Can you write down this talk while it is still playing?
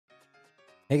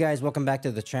Hey guys, welcome back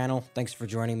to the channel. Thanks for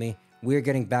joining me. We're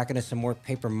getting back into some more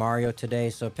Paper Mario today,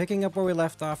 so picking up where we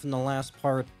left off in the last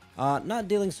part, not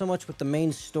dealing so much with the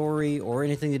main story or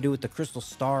anything to do with the crystal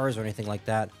stars or anything like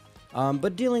that,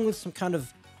 but dealing with some kind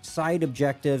of side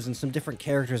objectives and some different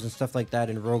characters and stuff like that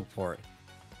in Rogueport.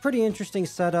 Pretty interesting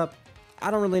setup.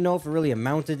 I don't really know if it really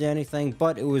amounted to anything,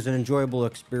 but it was an enjoyable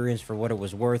experience for what it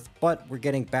was worth. But we're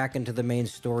getting back into the main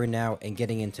story now and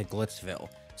getting into Glitzville,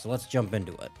 so let's jump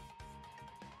into it.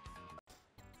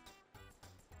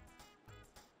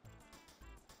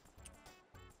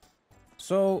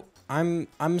 So I'm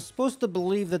supposed to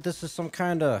believe that this is some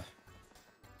kind of,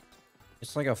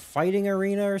 it's like a fighting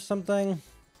arena or something,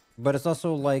 but it's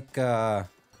also like I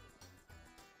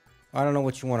don't know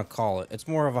what you want to call it. It's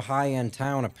more of a high-end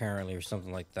town apparently or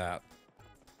something like that.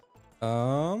 Where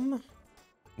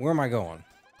am I going?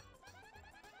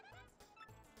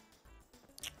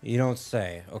 You don't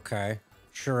say. Okay.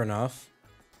 Sure enough.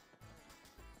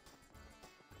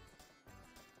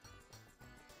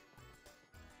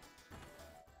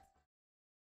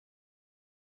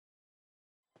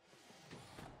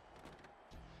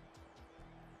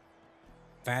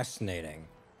 Fascinating.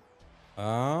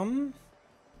 Oh,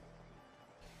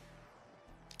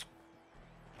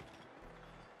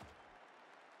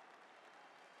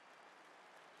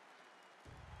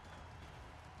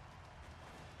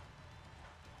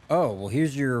 well,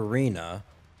 here's your arena.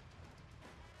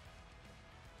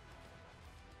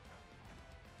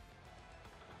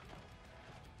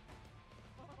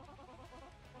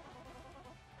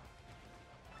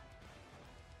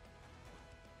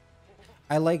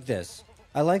 I like this.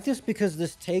 I like this because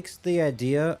this takes the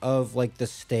idea of like the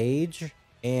stage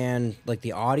and like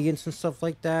the audience and stuff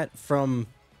like that from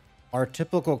our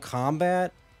typical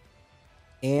combat,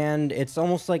 and it's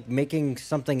almost like making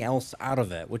something else out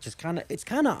of it, which is it's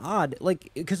kind of odd, like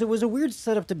because it was a weird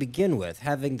setup to begin with,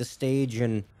 having the stage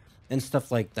and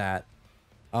stuff like that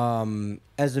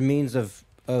as a means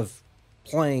of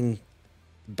playing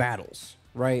battles,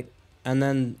 right? And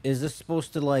then is this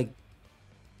supposed to like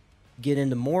get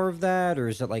into more of that, or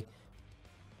is it like,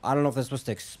 I don't know if that's supposed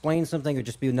to explain something or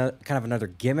just be another, kind of another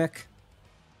gimmick?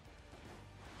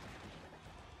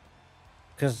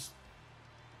 Because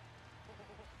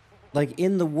like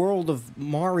in the world of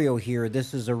Mario here,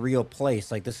 this is a real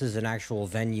place. Like this is an actual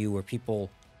venue where people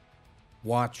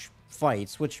watch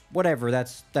fights, which whatever,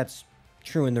 that's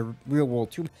true in the real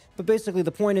world too. But basically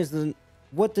the point is, then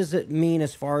what does it mean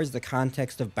as far as the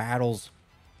context of battles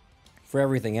for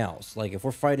everything else? Like if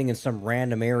we're fighting in some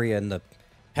random area in the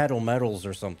Petal Metals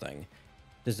or something,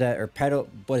 does that, or Petal,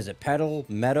 what is it, Petal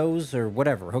Meadows or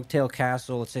whatever, Hooktail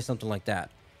Castle, let's say something like that.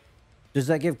 Does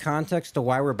that give context to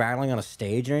why we're battling on a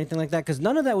stage or anything like that? Because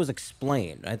none of that was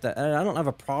explained. I don't have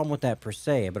a problem with that per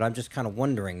se, but I'm just kind of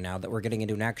wondering now that we're getting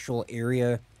into an actual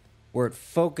area where it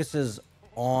focuses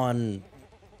on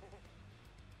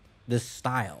this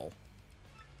style.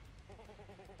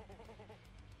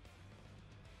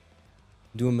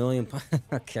 Do a million...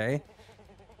 Okay.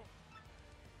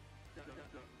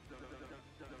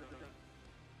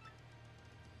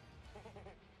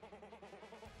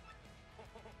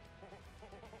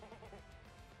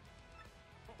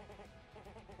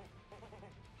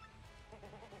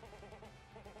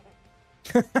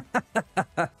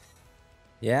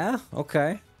 Yeah,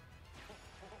 okay.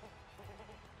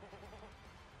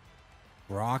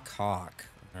 Rock Hawk.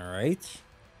 All right.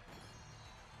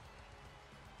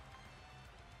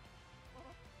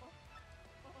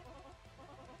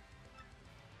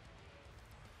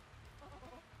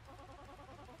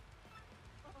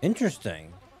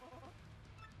 Interesting.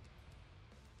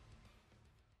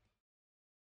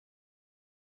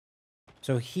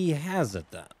 So he has it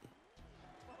then.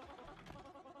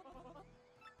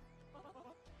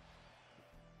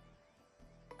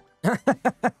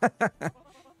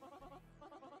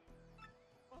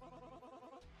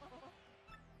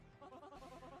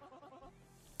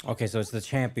 Okay, so it's the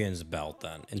champion's belt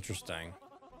then. Interesting.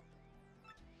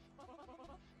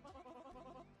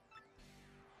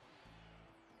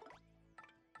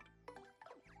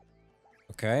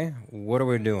 Okay, what are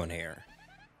we doing here?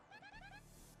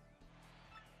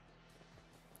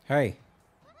 Hey.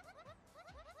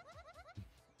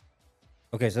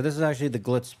 Okay, so this is actually the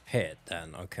Glitz Pit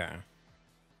then. Okay.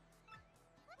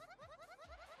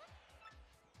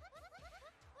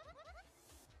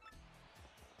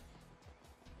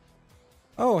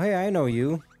 Oh, hey, I know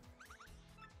you.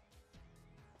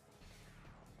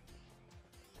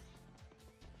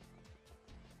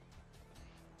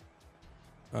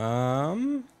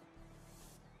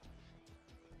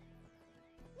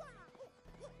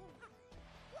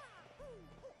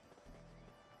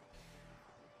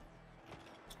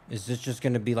 Is this just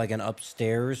going to be like an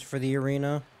upstairs for the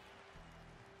arena?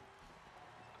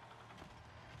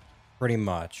 Pretty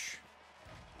much.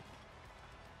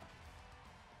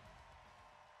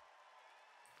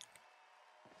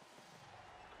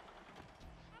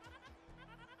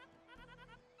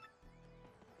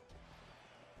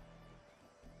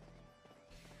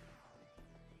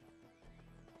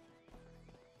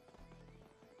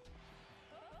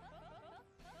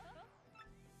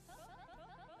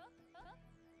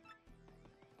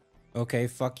 Okay,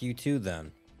 fuck you too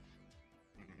then.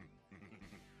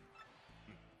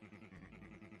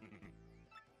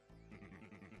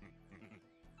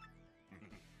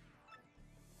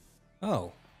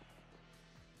 Oh.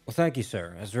 Well, thank you,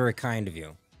 sir. That's very kind of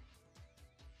you.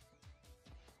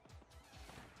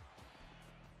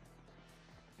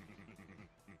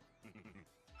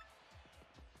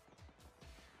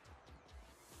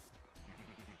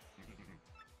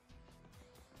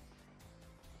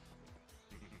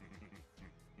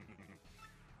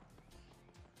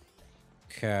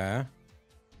 Okay.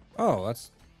 Oh,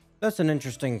 that's an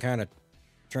interesting kind of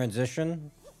transition.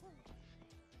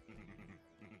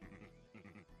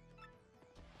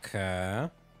 Okay.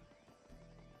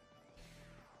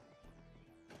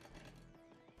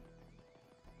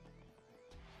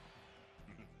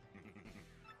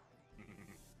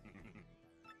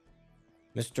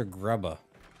 Mr. Grubba.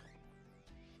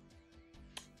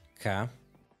 Okay.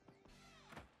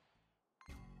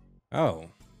 Oh.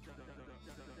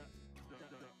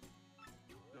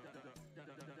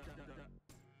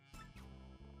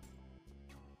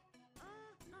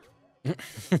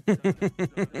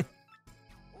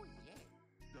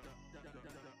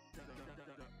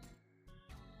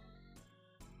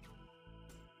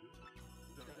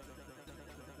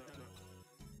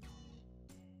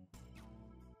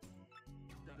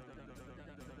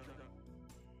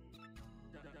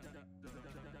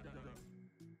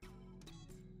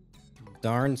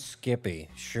 Darn Skippy,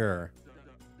 sure.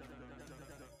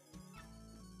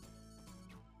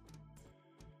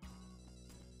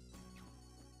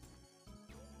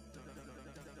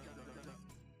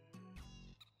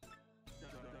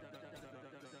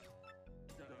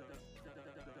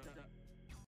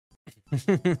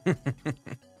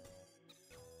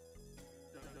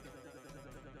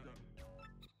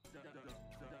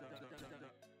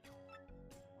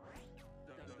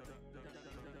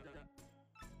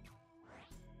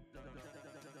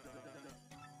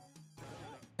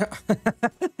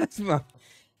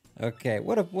 Okay,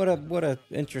 what a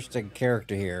interesting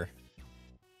character here.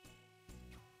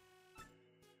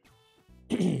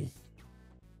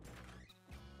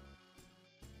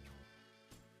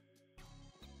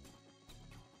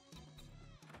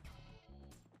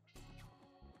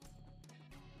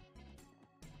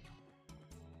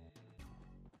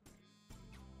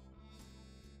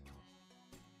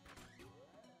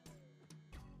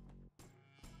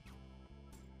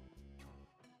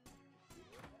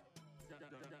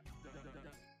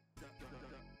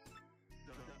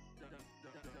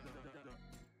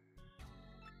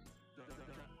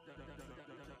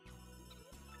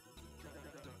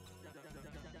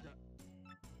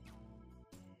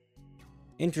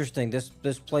 Interesting.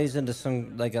 This plays into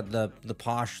some like the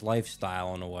posh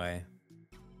lifestyle in a way.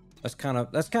 That's kind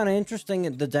of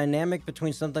interesting. The dynamic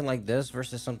between something like this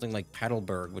versus something like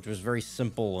Petalburg, which was very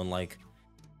simple and like,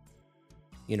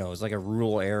 you know, it's like a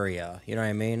rural area. You know what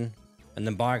I mean? And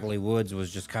then Bogley Woods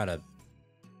was just kind of.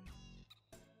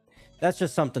 That's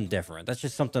just something different. That's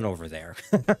just something over there.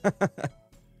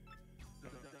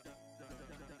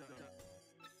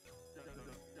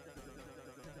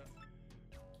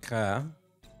 Okay.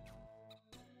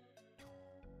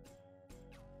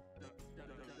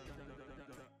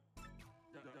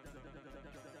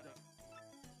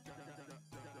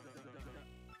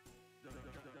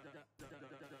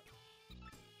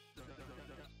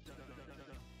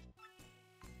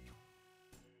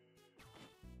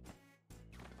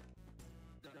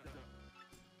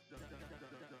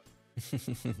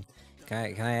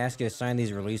 Can I ask you to sign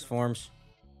these release forms?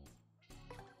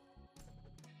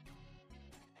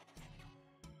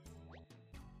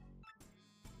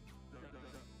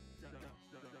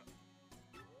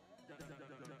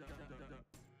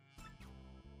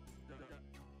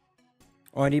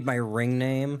 Oh, I need my ring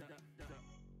name.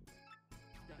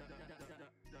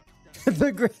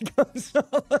 The Great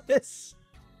Gonzalez.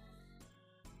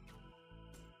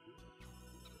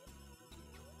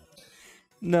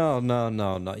 No, no,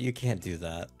 no, no. You can't do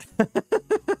that.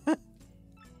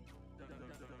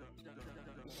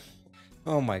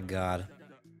 Oh my god.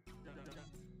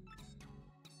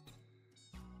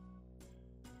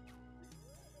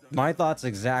 My thoughts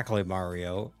exactly,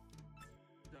 Mario.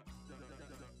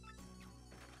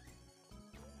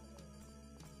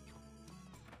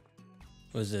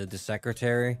 Was it the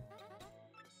secretary?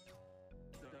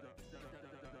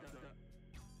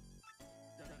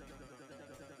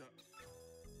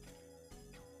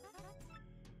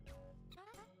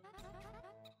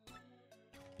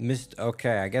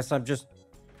 Okay, I guess I'm just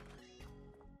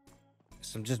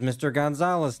Mr.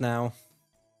 Gonzalez now.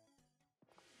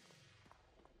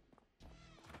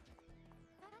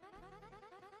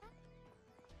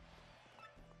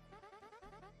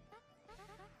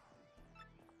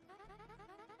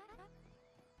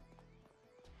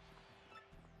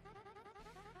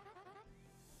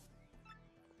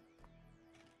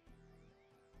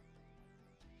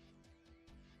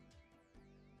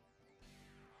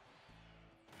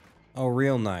 Oh,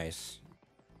 real nice.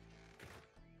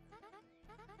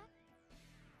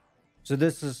 So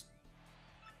this is...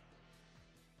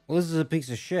 Well, this is a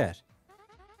piece of shit.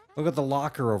 Look at the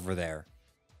locker over there.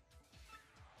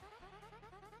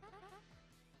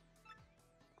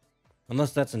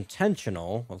 Unless that's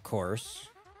intentional, of course.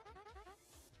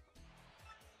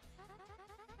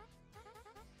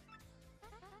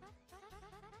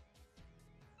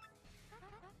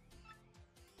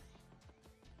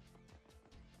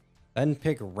 Then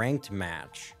pick ranked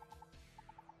match.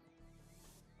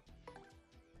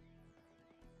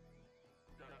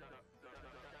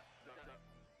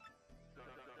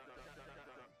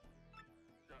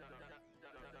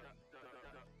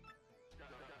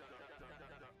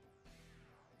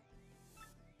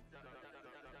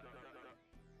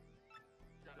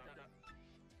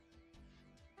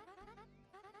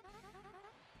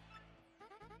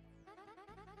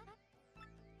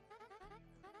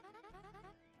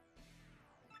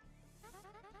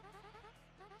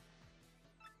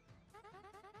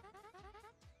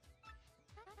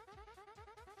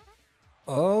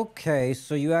 Okay,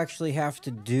 so you actually have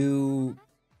to do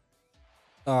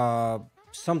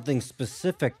something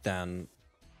specific then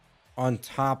on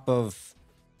top of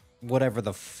whatever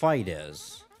the fight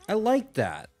is. I like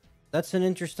that. That's an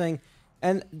interesting,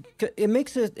 and it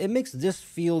makes this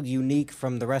field unique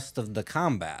from the rest of the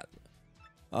combat.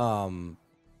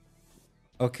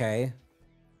 Okay.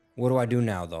 What do I do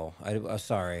now though?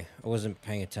 Sorry, I wasn't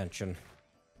paying attention.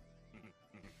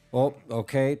 Oh,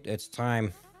 okay, it's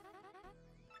time.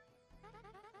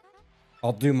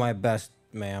 I'll do my best,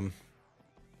 ma'am.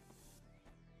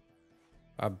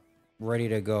 I'm ready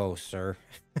to go, sir.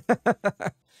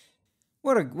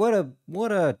 What a...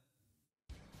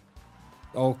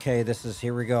 Okay,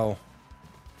 here we go.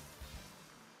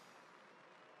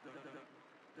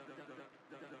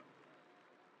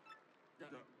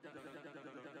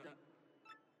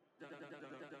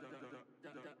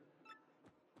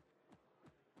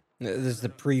 This is the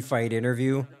pre-fight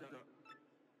interview.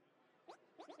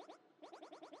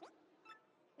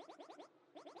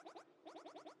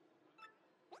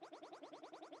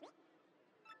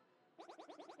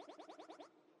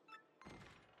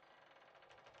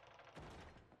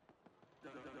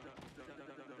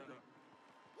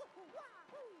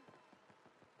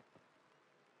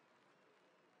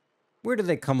 Where do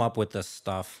they come up with this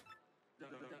stuff?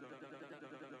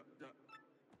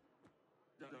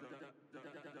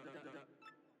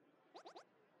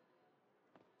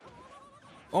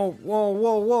 Oh, whoa,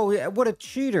 whoa, whoa, what a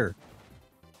cheater.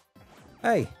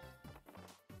 Hey.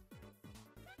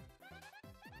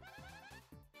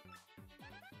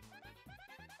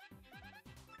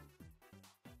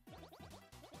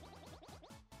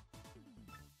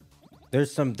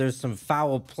 There's some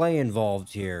foul play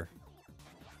involved here.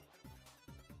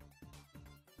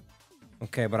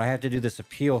 Okay, but I have to do this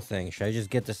appeal thing. Should I just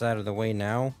get this out of the way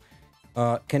now?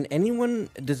 Can anyone...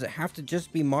 Does it have to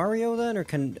just be Mario then? Or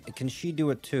can she do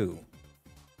it too?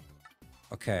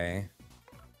 Okay.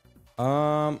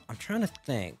 I'm trying to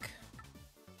think.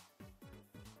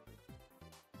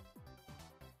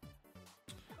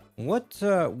 What,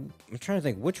 I'm trying to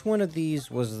think. Which one of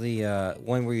these was the,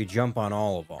 one where you jump on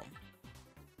all of them?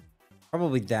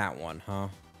 Probably that one, huh?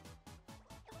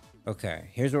 Okay,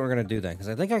 here's what we're gonna do then, because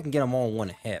I think I can get them all in one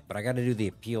hit, but I gotta do the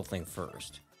appeal thing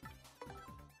first.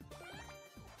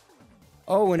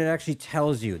 Oh, and it actually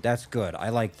tells you. That's good. I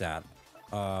like that.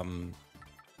 Alright,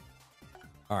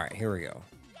 here we go.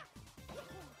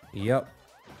 Yep.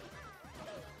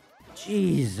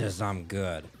 Jesus, I'm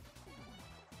good.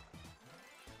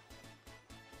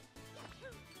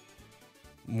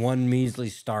 One measly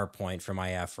star point for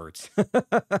my efforts.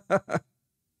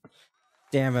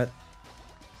 Damn it.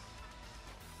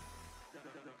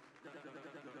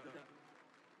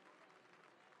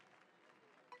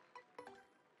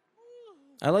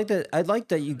 I like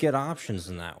that you get options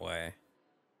in that way.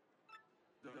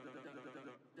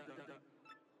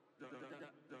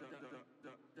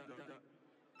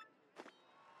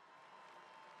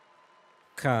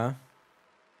 Okay.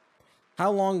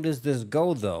 How long does this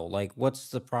go, though? Like, what's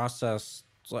the process?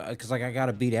 Because, like, I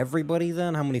gotta beat everybody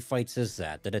then? How many fights is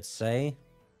that? Did it say?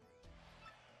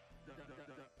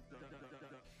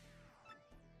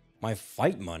 My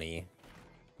fight money?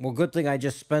 Well, good thing I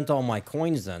just spent all my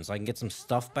coins then, so I can get some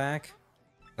stuff back.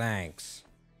 Thanks.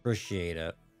 Appreciate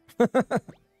it.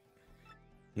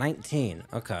 19.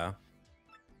 Okay.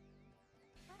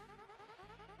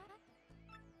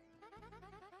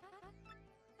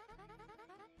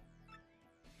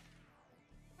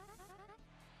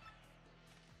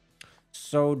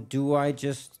 So, do I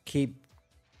just keep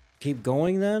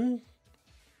going then?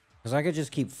 Because I could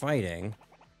just keep fighting.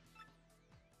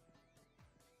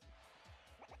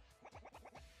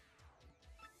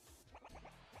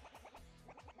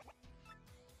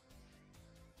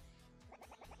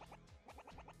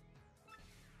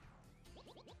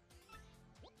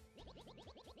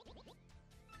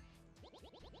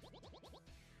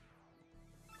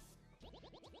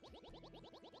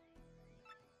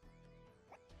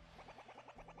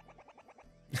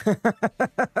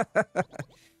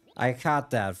 I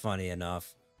caught that funny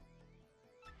enough.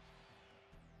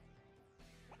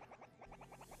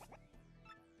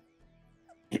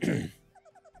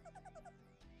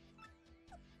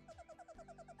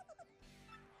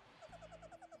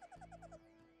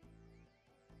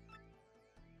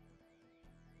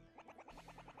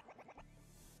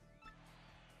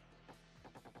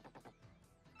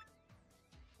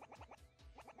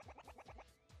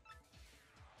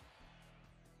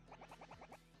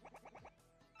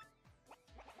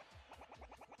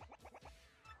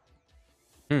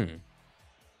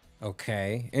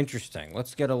 Okay, interesting.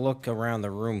 Let's get a look around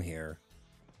the room here.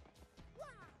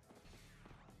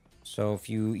 So if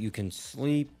you can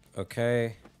sleep,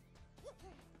 okay.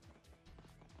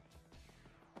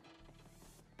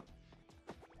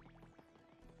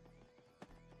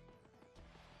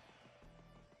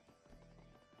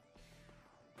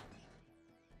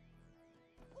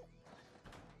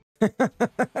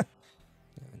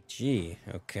 Gee,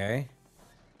 okay.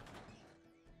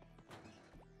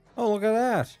 Oh, look at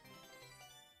that.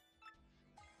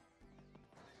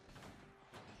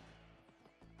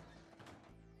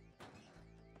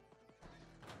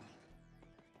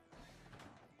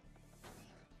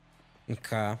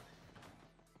 Okay.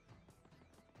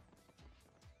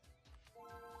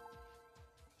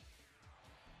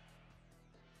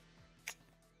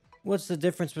 What's the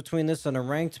difference between this and a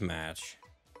ranked match?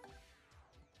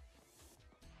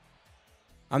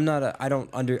 I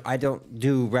don't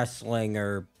do wrestling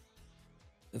or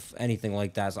anything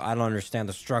like that, so I don't understand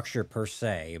the structure per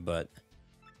se, but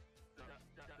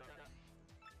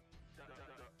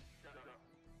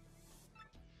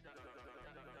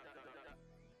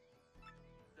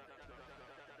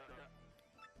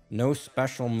no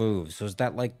special moves. So is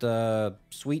that like the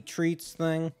sweet treats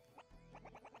thing?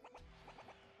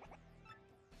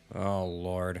 Oh,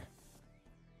 Lord.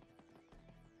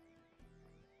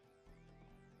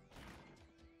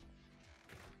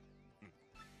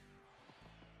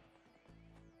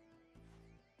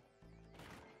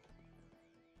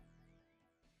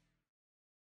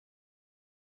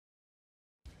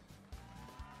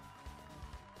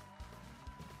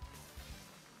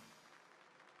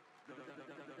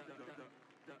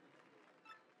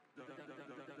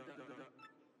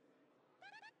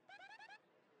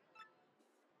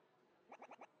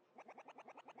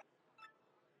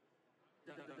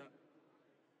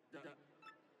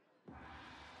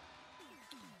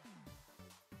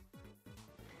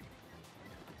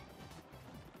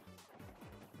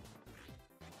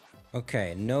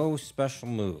 Okay, no special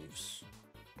moves.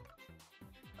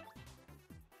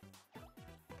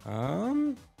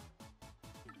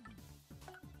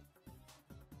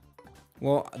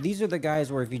 Well, these are the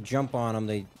guys where if you jump on them,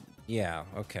 they... Yeah,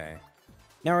 okay.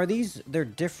 Now, are these... They're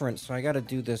different, so I gotta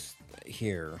do this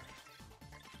here.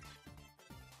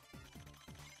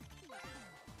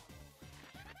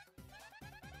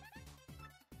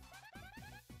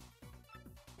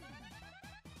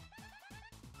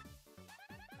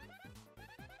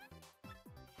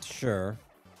 Sure.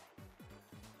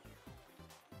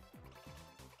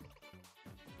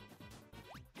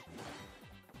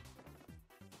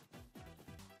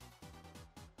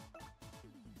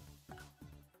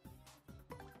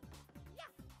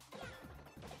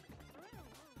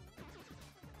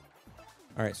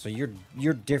 All right, so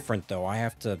you're different though. I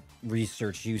have to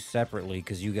research you separately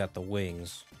because you got the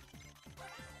wings.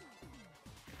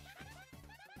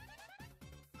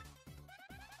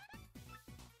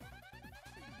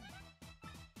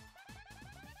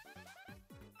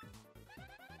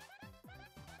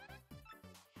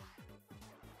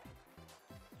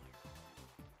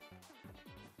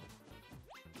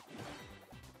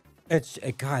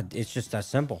 God, it's just that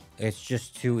simple. It's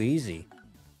just too easy.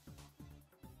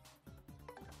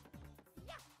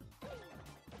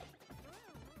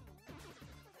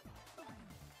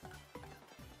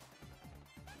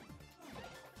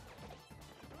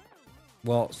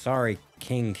 Well, sorry,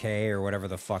 King K or whatever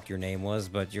the fuck your name was,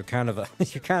 but you're kind of a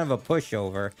you're kind of a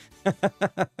pushover.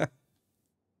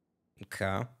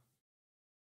 Okay.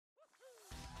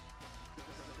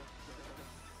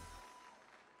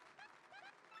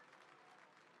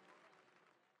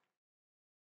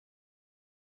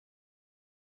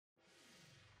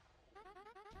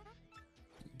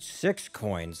 Six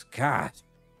coins. God.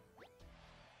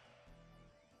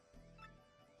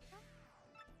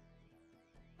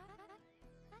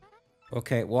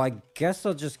 Okay, well, I guess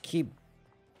I'll just keep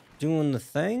doing the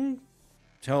thing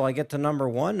till I get to number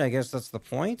one. I guess that's the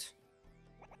point.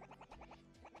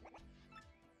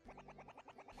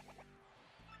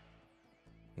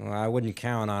 Well, I wouldn't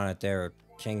count on it there,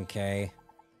 King K.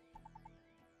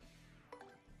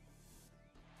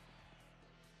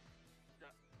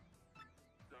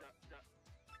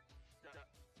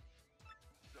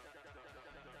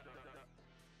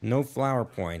 No flower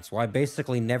points. Well, I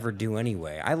basically never do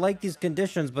anyway. I like these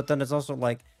conditions, but then it's also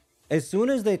like, as soon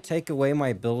as they take away my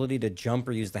ability to jump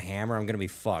or use the hammer, I'm gonna be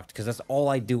fucked, because that's all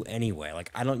I do anyway.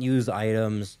 Like, I don't use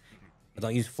items, I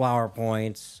don't use flower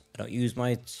points, I don't use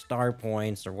my star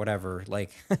points or whatever.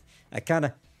 Like, I'm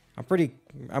pretty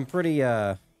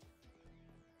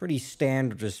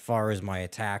standard as far as my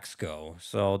attacks go.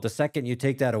 So the second you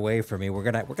take that away from me, we're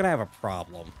gonna have a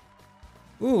problem.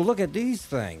 Ooh, look at these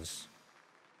things.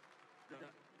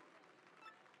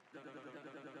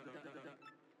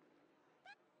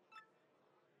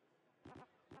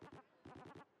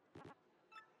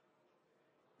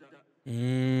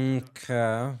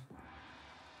 Okay.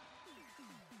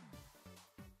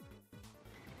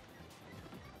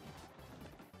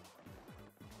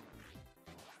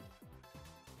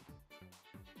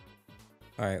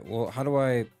 Alright, well, how do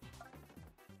I...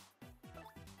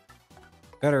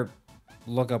 Better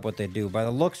look up what they do. By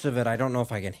the looks of it, I don't know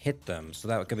if I can hit them, so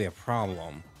that could be a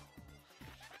problem.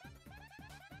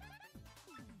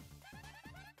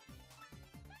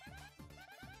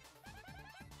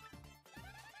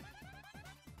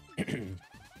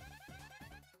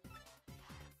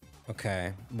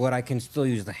 Okay, but I can still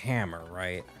use the hammer,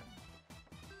 right?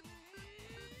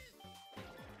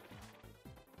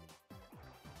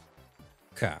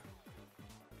 Okay.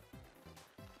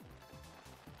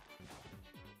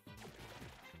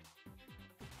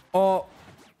 Oh,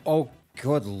 oh,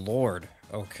 good lord.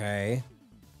 Okay.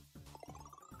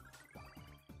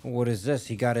 What is this?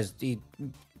 He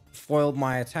foiled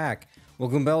my attack. Well,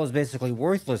 Goombella is basically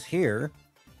worthless here.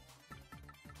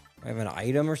 I have an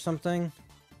item or something?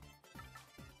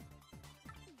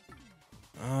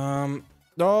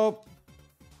 Nope.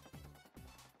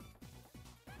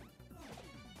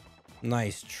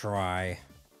 Nice try.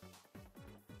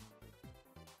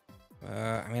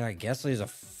 I mean, I guess there's a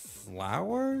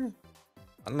flower?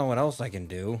 I don't know what else I can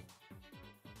do.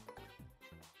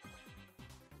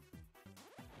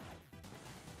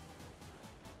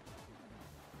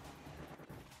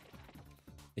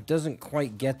 It doesn't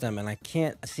quite get them, and I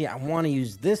can't... See, I want to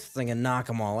use this thing and knock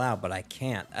them all out, but I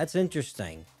can't. That's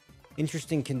interesting.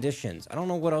 Interesting conditions. I don't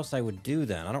know what else I would do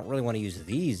then. I don't really want to use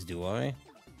these, do I?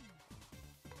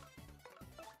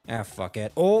 Ah, fuck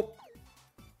it. Oh!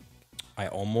 I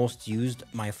almost used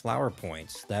my flower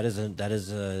points. That is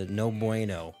a no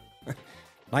bueno.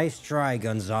 Nice try,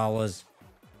 Gonzalez.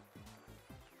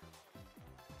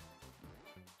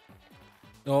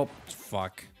 Oh,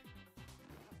 fuck.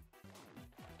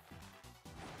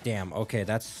 Damn, okay,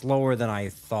 that's slower than I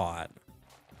thought.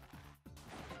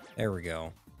 There we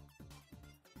go.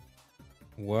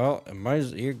 Well,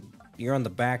 you're on the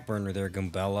back burner there,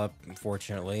 Goombella,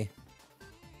 unfortunately.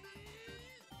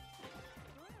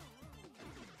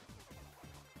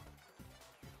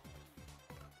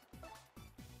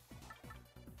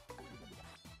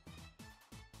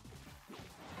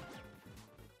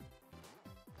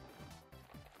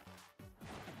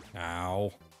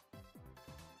 Ow.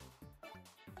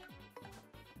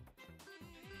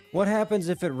 What happens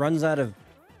if it runs out of,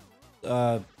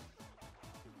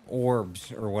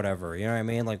 orbs or whatever? You know what I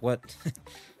mean? Like, what?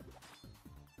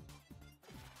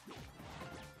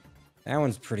 That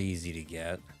one's pretty easy to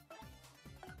get.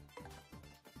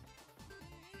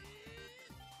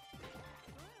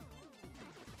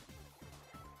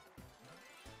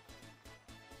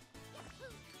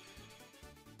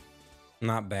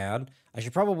 Not bad. I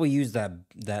should probably use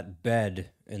that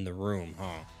bed in the room,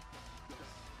 huh?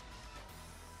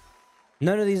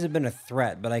 None of these have been a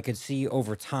threat, but I could see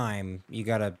over time you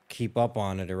gotta keep up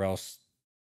on it or else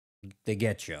they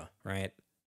get you, right?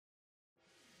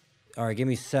 All right, give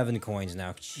me 7 coins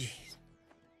now. Jeez.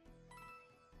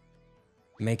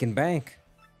 Making bank.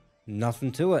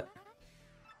 Nothing to it.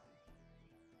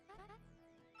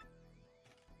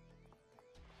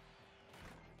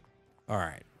 All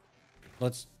right.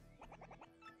 Let's...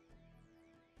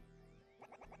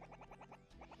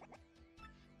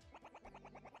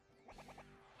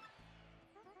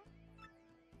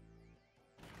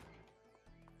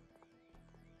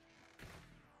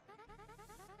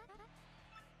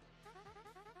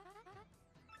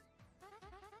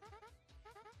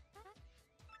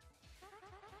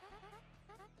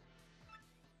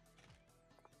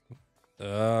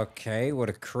 Okay, what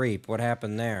a creep. What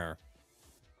happened there?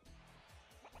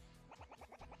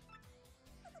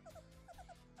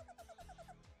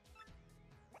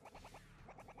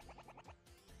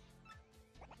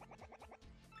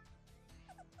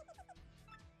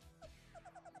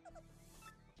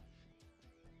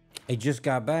 He just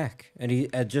got back, and he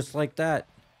just like that,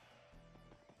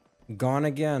 gone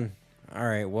again. All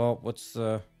right, well, what's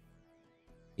the...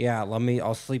 Yeah,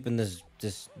 I'll sleep in this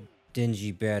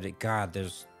dingy bed. God,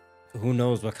 there's who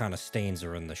knows what kind of stains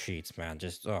are in the sheets, man.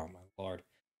 Just, oh my lord.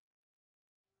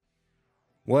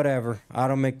 Whatever. I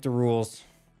don't make the rules.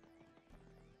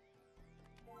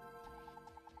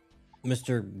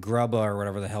 Mr. Grubba or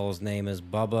whatever the hell his name is,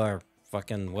 Bubba or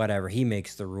fucking whatever, he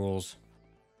makes the rules.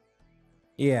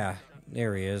 Yeah,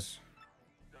 there he is.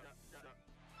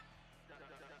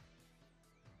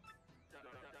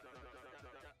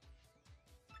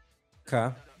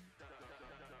 Okay.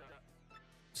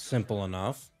 Simple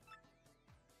enough.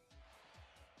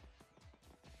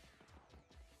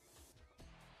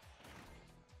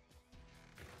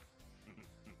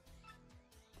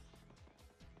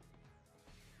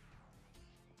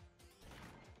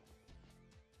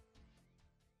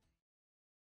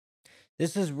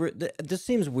 This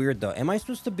seems weird though. Am I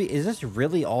supposed to be... Is this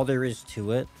really all there is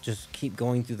to it? Just keep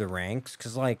going through the ranks?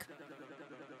 Because like,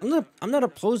 I'm not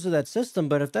opposed to that system,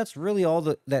 but if that's really all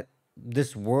that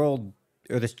this world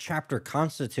or this chapter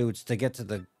constitutes to get to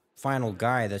the final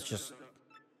guy, that's just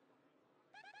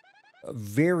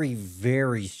very,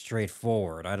 very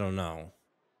straightforward. I don't know.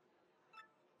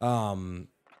 Now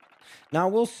I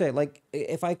will say, like,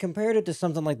 if I compared it to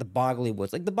something like the Boggly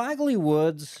Woods, like the Boggly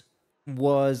Woods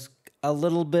was a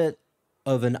little bit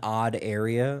of an odd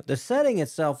area. The setting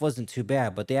itself wasn't too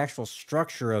bad, but the actual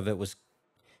structure of it was,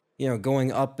 you know,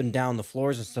 going up and down the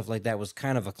floors and stuff like that was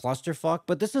kind of a clusterfuck.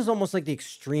 But this is almost like the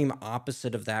extreme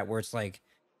opposite of that, where it's like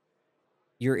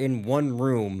you're in one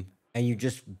room and you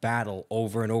just battle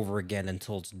over and over again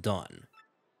until it's done.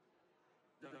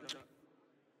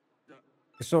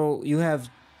 So you have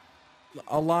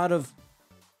a lot of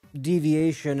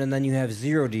deviation and then you have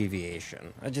 0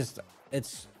 deviation.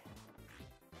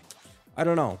 I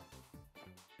don't know.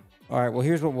 All right, well,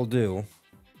 here's what we'll do,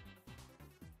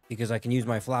 because I can use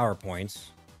my flower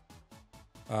points.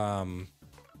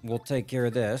 We'll take care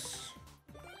of this,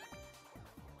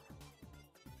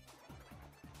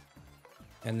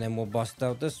 and then we'll bust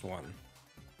out this one.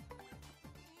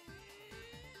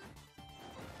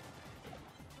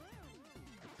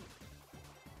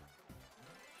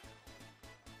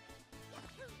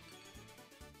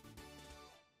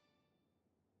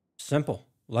 Simple.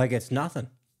 Like it's nothing.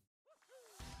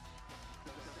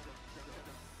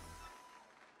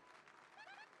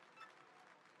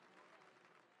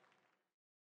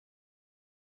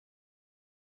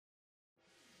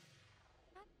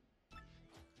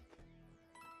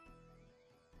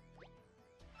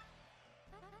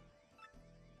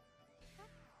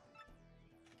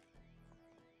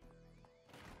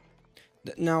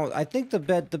 Now, I think the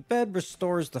bed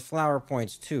restores the flower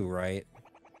points too, right?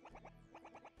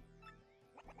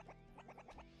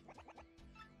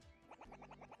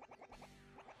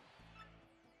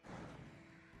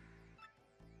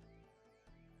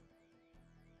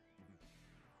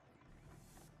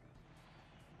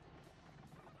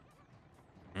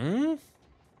 Hmm?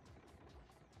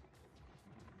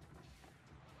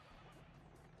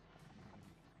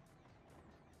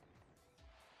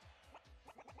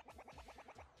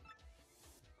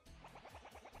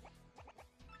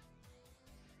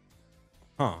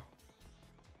 Huh.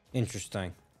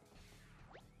 Interesting.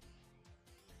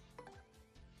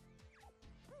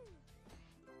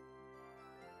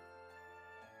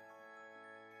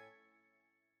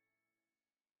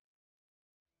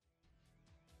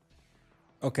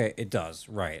 Okay, it does.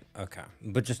 Right. Okay.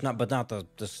 But just not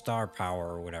the star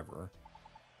power or whatever.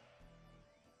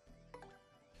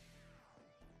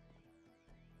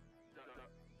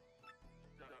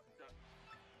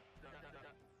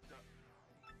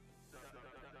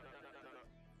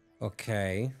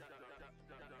 Okay.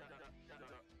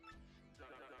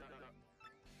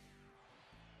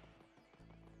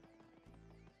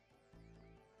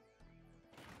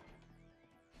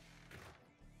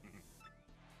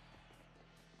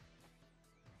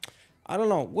 I don't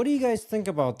know. What do you guys think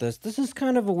about this? This is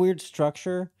kind of a weird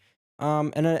structure.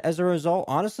 And as a result,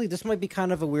 honestly, this might be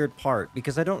kind of a weird part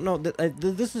because I don't know that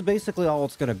this is basically all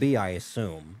it's going to be, I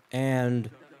assume. And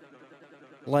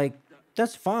like,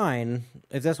 that's fine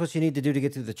if that's what you need to do to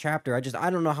get through the chapter. I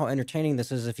don't know how entertaining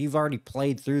this is if you've already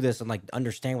played through this and like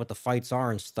understand what the fights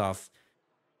are and stuff.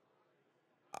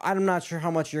 I'm not sure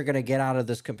how much you're going to get out of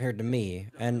this compared to me.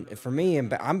 And for me,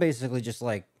 I'm basically just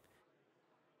like,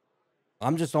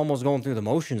 I'm just almost going through the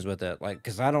motions with it. Like,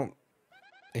 because I don't,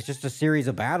 it's just a series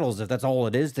of battles. If that's all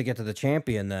it is to get to the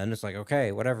champion, then it's like,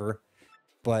 okay, whatever.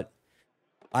 But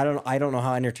I don't know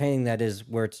how entertaining that is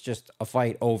where it's just a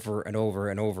fight over and over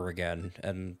and over again.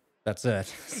 And that's it.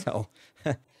 So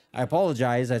I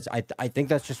apologize. I think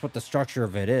that's just what the structure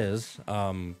of it is.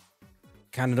 Kind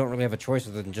of don't really have a choice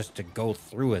other than just to go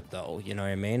through it, though. You know what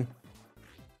I mean?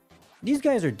 These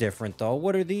guys are different, though.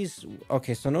 What are these?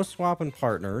 Okay, so no swapping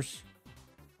partners.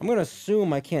 I'm going to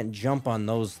assume I can't jump on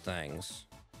those things.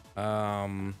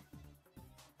 I'll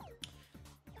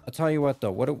tell you what,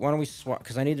 though. Why don't we swap?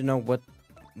 Because I need to know what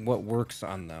works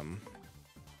on them.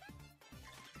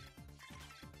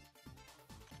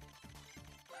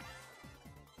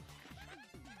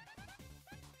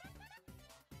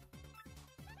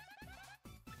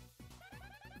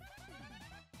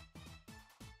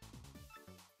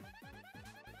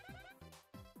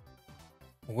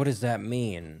 What does that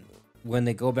mean? When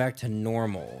they go back to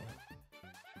normal.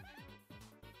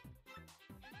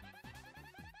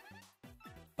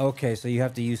 Okay, so you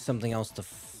have to use something else to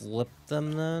flip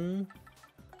them then?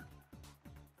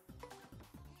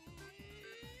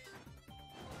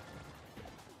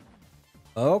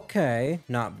 Okay,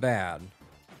 not bad.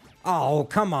 Oh,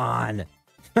 come on!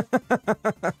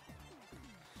 What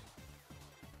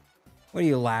are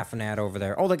you laughing at over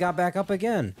there? Oh, they got back up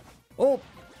again. Oh!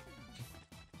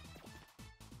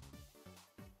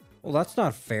 Well, that's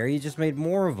not fair. You just made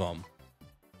more of them.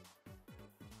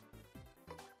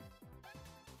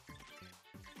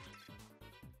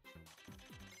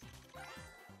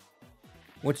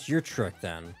 What's your trick,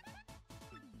 then?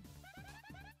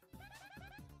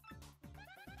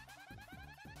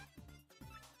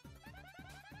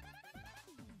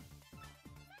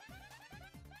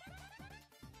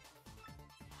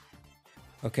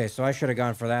 Okay, so I should have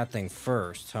gone for that thing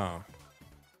first, huh?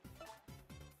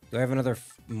 Do I have another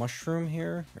mushroom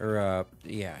here? Or,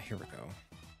 yeah, here we go.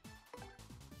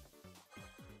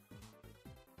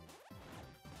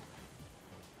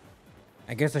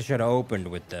 I guess I should have opened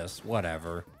with this.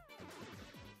 Whatever.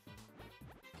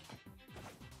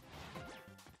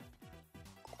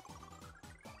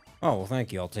 Oh, well,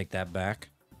 thank you. I'll take that back.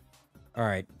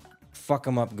 Alright. Fuck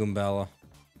him up, Goombella.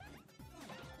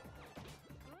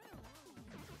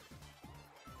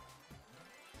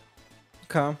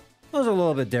 Okay. Those are a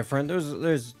little bit different.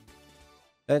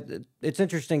 It's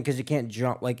interesting because you can't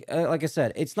jump. Like I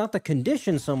said, it's not the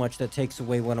condition so much that takes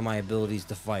away one of my abilities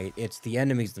to fight. It's the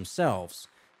enemies themselves,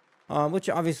 which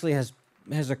obviously has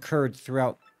occurred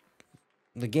throughout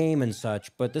the game and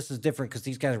such. But this is different because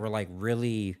these guys were like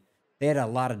really, they had a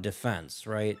lot of defense,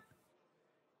 right?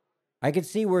 I could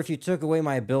see where if you took away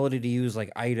my ability to use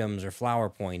like items or flower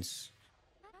points,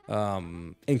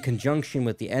 in conjunction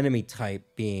with the enemy type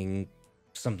being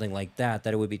something like that,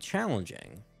 that it would be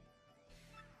challenging.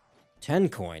 10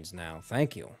 coins now.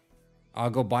 Thank you. I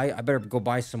better go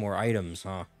buy some more items,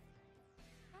 huh?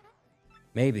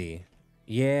 Maybe.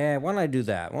 Yeah, why don't I do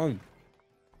that?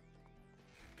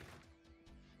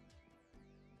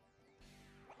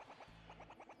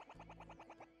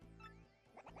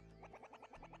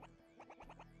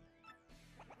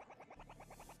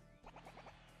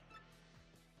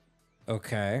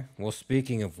 Okay. Well,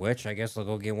 speaking of which, I guess I'll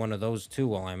go get one of those too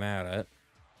while I'm at it.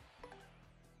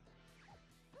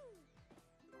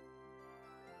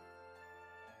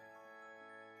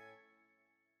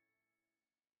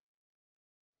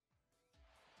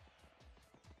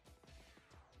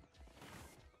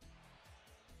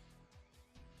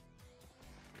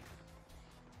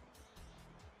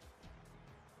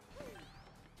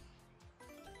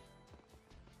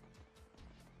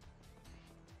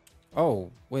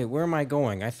 Oh, wait, where am I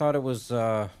going? I thought it was,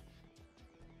 Did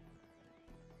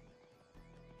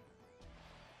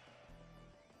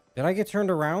I get turned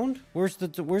around? Where's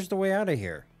the way out of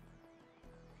here?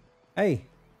 Hey.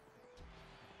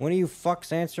 One of you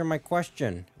fucks answer my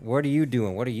question. What are you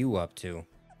doing? What are you up to?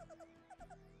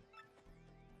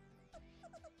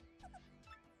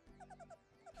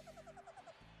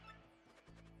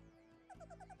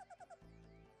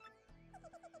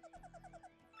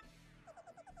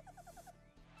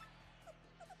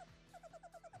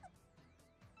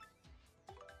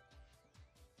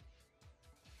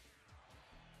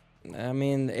 I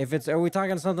mean, if it's... Are we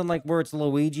talking something like where it's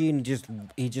Luigi and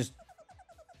he just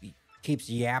keeps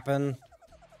yapping?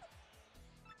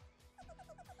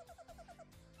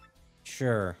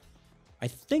 Sure. I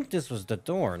think this was the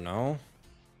door, no?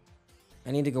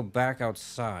 I need to go back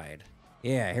outside.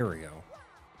 Yeah, here we go.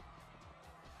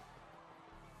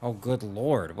 Oh, good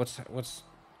lord. What's...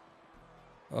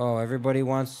 Oh, everybody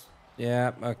wants...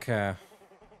 Yeah, okay.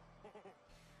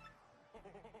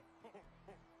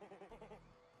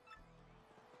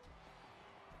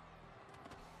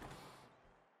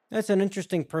 That's an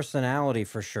interesting personality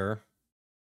for sure.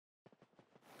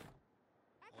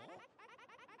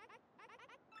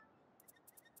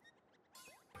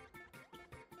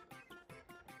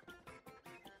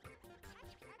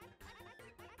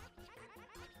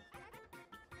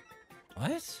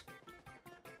 What?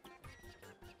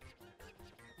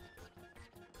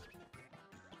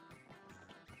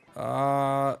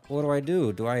 What do I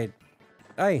do? Do I...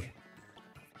 Hey!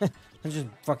 I just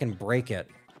fucking break it.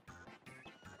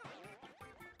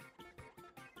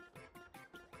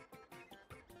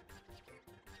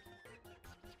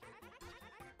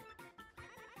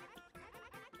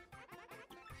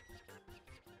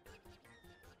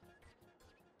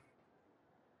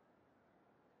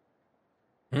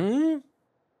 Hmm?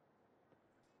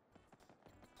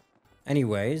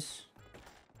 Anyways.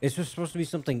 Is there supposed to be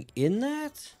something in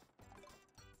that?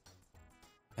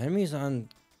 Enemies on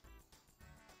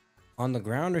the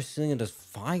ground or ceiling does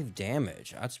 5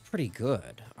 damage. That's pretty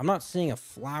good. I'm not seeing a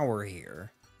flower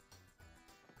here.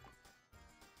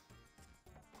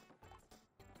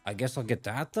 I guess I'll get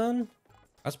that then?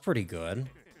 That's pretty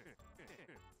good.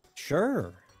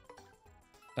 Sure.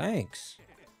 Thanks.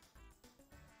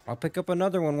 I'll pick up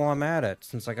another one while I'm at it,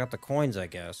 since I got the coins, I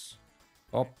guess.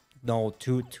 Oh, no,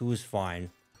 two is fine.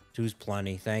 2's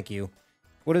plenty, thank you.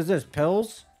 What is this,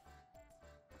 pills?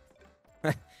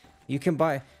 You can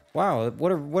buy... Wow,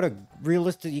 what a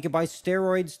realistic... You can buy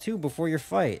steroids, too, before your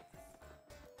fight.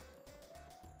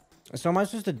 So am I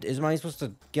supposed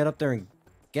to get up there and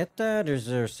get that? Is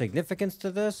there significance to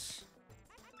this?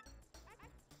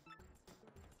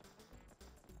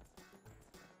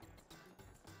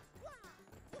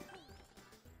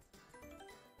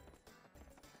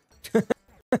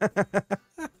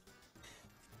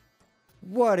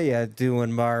 What are you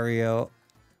doing, Mario?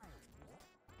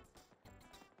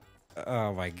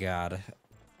 Oh my god.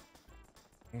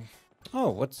 Oh,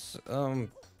 what's...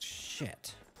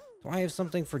 Shit. Do I have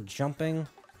something for jumping?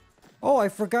 Oh, I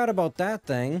forgot about that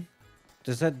thing.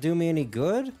 Does that do me any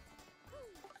good?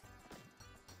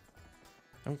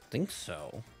 I don't think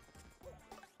so.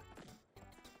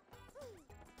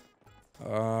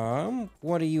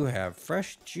 What do you have?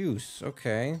 Fresh juice.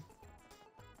 Okay.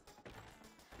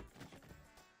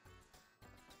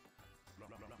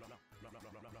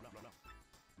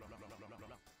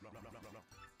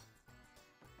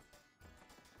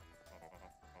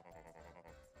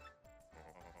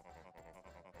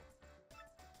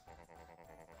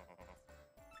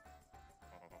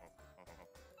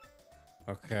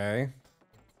 Okay.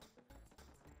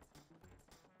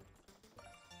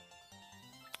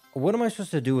 What am I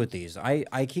supposed to do with these?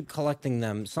 I keep collecting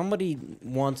them. Somebody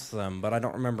wants them, but I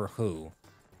don't remember who.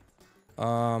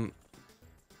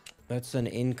 That's an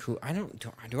incu... I don't...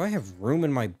 Do I have room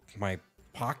in my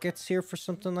pockets here for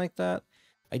something like that?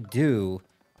 I do.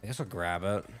 I guess I'll grab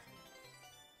it.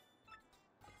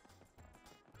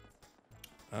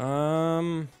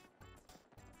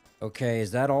 Okay,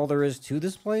 is that all there is to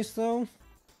this place, though?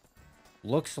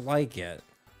 Looks like it.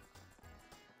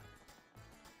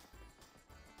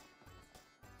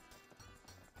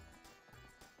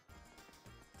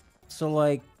 So,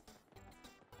 like...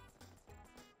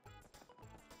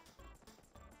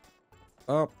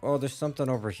 Oh, there's something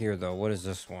over here, though. What is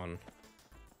this one?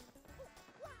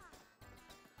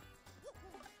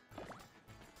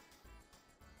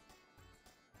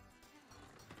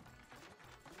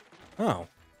 Oh,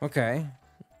 okay.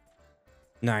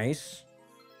 Nice.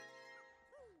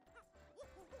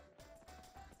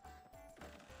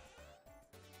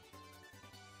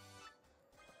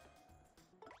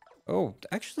 Oh,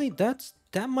 actually, that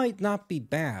might not be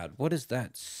bad. What is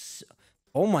that?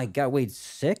 Oh my god, wait,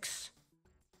 6?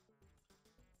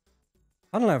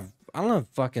 I don't have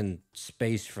fucking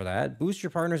space for that. Boost your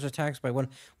partner's attacks by 1,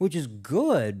 which is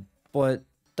good, but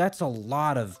that's a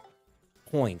lot of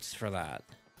points for that.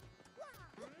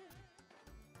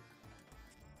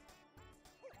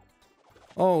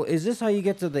 Oh, is this how you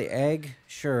get to the egg?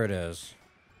 Sure it is.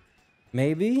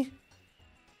 Maybe?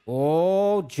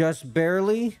 Oh, just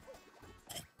barely?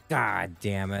 God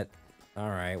damn it.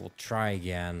 Alright, we'll try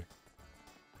again.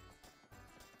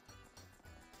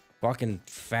 Fucking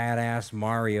fat ass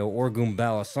Mario or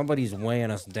Goombella. Somebody's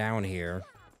weighing us down here.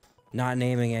 Not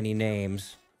naming any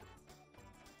names.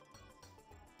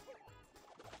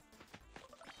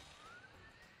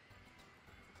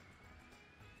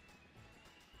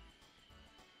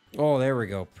 Oh, there we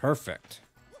go. Perfect.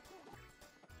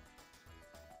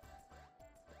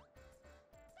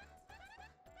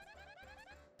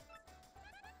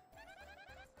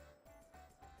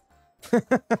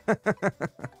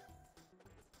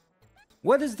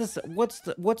 What is this? What's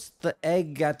the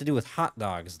egg got to do with hot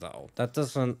dogs though? That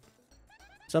doesn't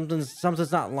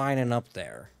something's not lining up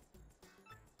there.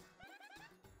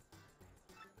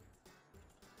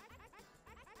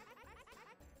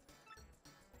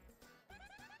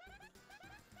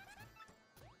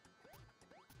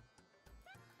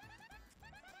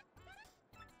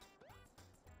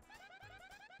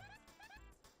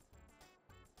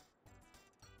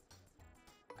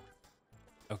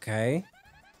 Okay.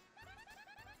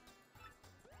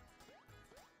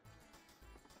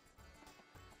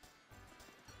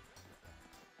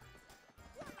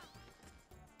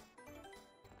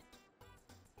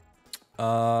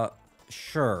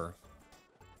 Sure.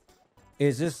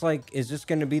 Is this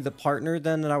gonna be the partner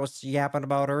then that I was yapping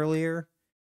about earlier?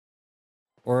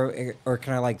 Or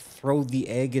can I like throw the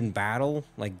egg in battle?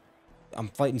 Like I'm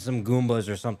fighting some Goombas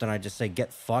or something, I just say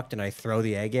get fucked and I throw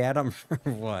the egg at them or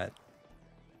what?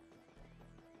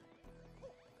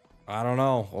 I don't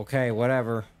know. Okay,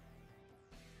 whatever.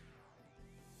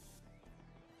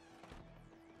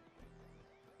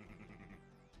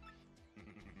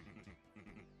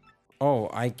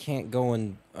 Oh, I can't go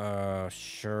in,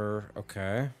 sure,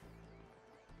 okay.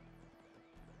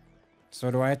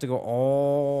 So do I have to go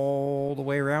all the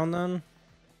way around then?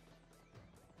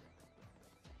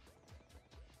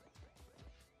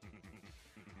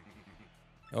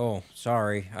 Oh,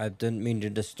 sorry. I didn't mean to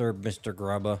disturb Mr.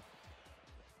 Grubba.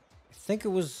 I think it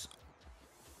was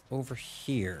over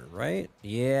here, right?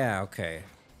 Yeah, okay.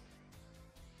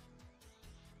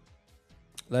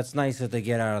 That's nice that they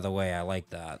get out of the way. I like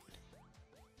that.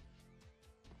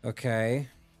 Okay.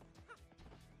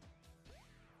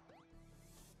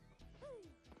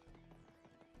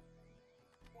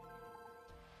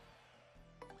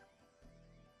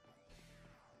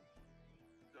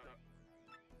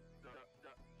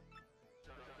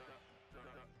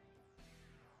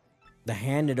 The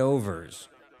handed overs.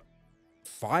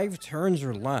 5 turns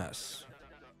or less.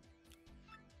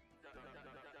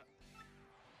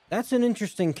 That's an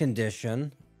interesting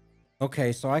condition.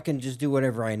 Okay, so I can just do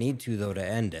whatever I need to though to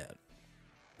end it.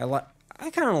 I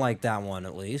kind of like that one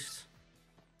at least.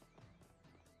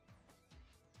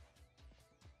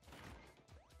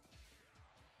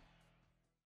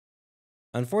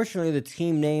 Unfortunately, the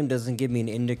team name doesn't give me an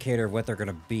indicator of what they're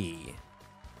gonna be.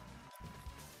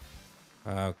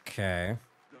 Okay.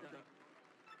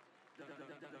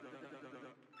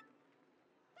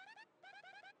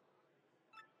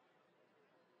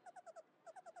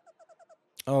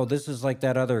 Oh, this is like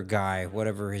that other guy,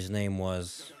 whatever his name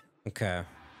was. Okay.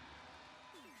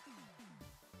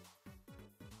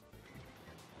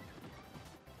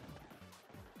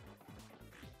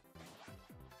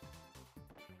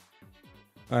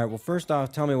 Alright, well, first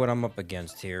off, tell me what I'm up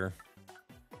against here.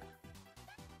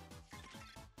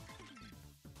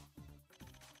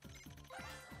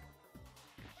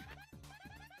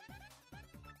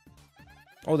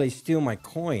 Oh, they steal my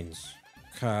coins.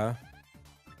 Okay.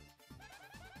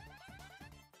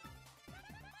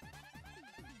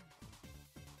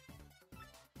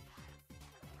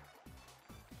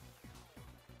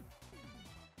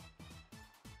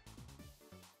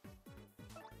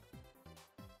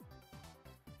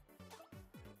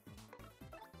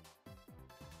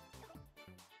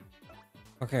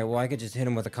 Okay, well, I could just hit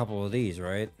him with a couple of these,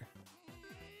 right?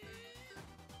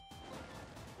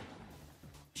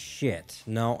 Shit.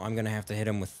 No, I'm gonna have to hit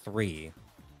him with 3.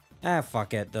 Ah,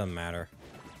 fuck it. Doesn't matter.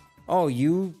 Oh,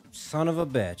 you son of a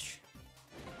bitch.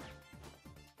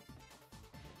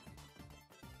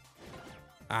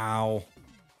 Ow.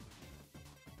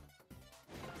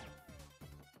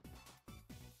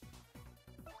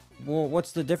 Well,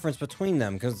 what's the difference between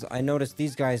them? Because I noticed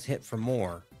these guys hit for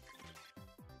more.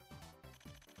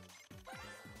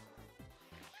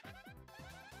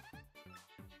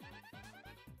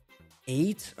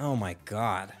 Eight? Oh my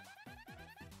god.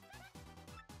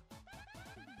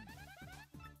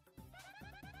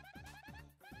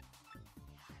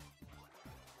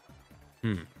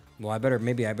 Well,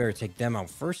 maybe I better take them out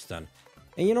first then.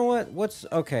 And you know what?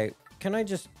 Okay, can I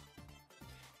just...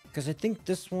 Because I think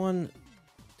this one...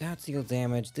 That deals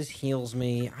damage. This heals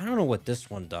me. I don't know what this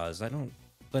one does.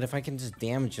 But if I can just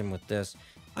damage him with this...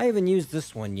 I haven't used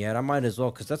this one yet. I might as well,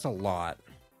 because that's a lot.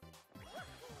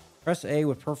 Press A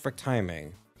with perfect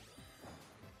timing.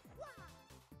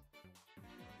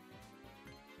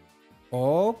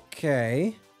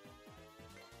 Okay.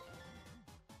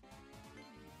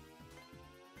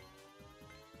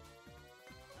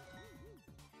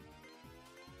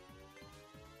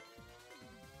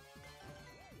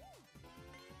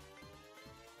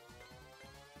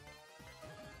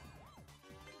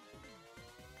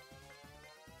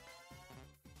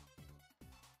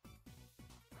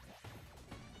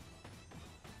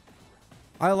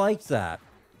 I like that.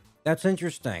 That's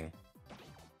interesting.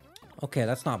 Okay,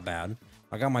 that's not bad.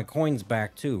 I got my coins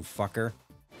back too, fucker.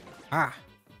 Ah!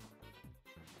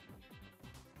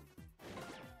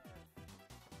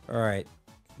 Alright.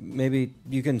 Maybe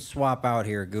you can swap out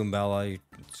here, Goombella.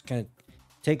 It's kind of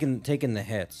taking the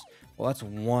hits. Well, that's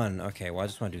one. Okay, well, I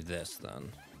just want to do this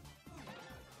then.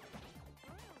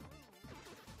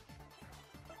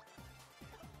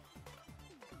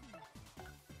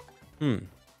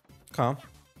 Okay.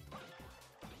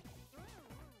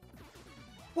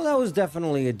 Well, that was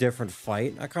definitely a different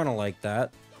fight. I kind of like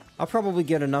that. I'll probably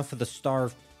get enough of the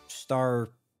star,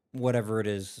 whatever it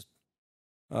is,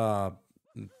 uh,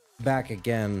 back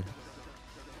again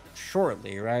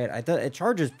shortly, right? I thought it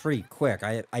charges pretty quick.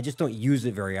 I just don't use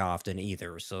it very often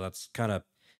either, so that's kind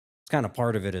of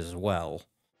part of it as well.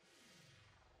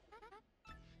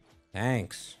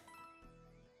 Thanks.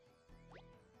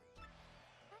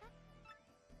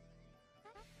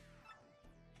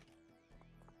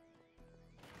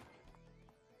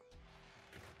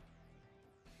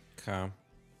 Okay.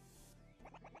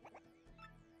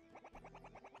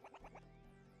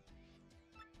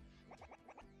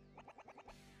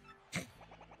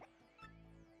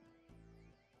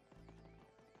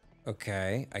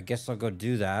 Okay, I guess I'll go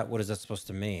do that. What is that supposed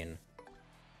to mean?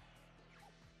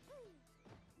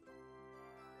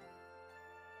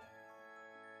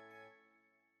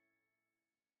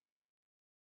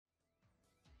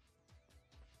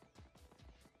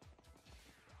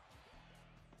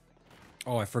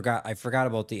 Oh, I forgot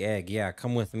about the egg. Yeah,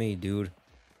 come with me, dude.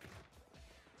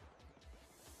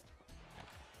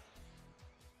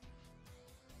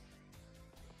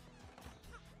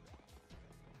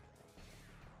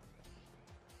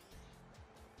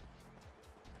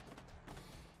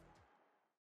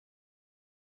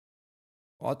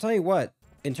 Well, I'll tell you what,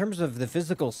 in terms of the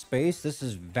physical space, this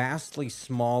is vastly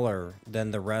smaller than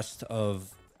the rest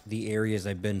of the areas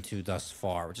I've been to thus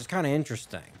far, which is kind of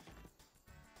interesting.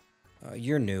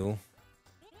 You're new.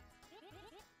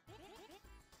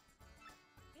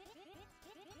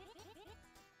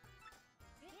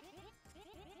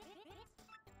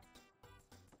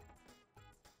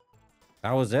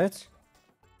 That was it?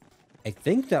 I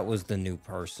think that was the new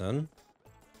person.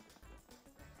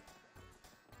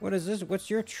 What is this? What's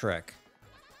your trick?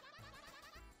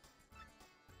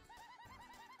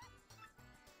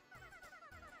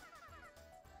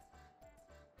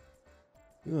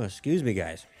 Ooh, excuse me,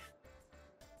 guys.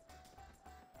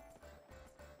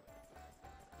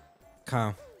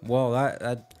 Okay. Well,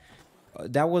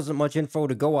 that wasn't much info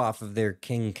to go off of there,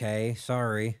 King K.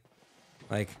 Sorry.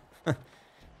 Like,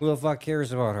 who the fuck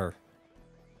cares about her?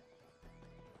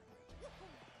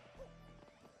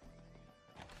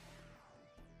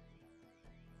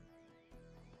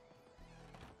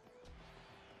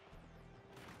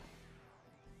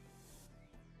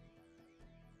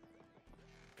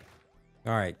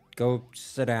 Alright, go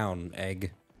sit down,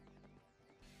 egg.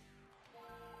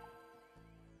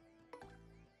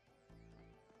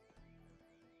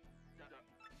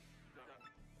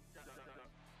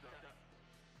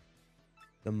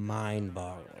 The Mind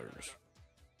Bogglers.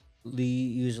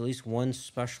 Use at least one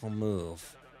special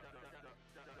move.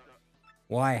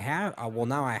 Well, well,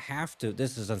 now I have to.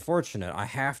 This is unfortunate. I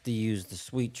have to use the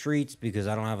sweet treats because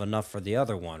I don't have enough for the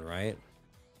other one, right?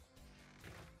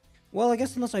 Well, I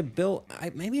guess unless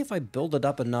maybe if I build it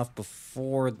up enough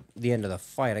before the end of the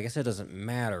fight, I guess it doesn't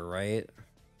matter, right?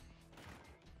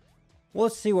 Well,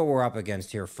 let's see what we're up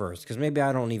against here first, because maybe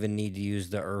I don't even need to use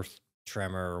the Earth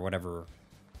Tremor or whatever.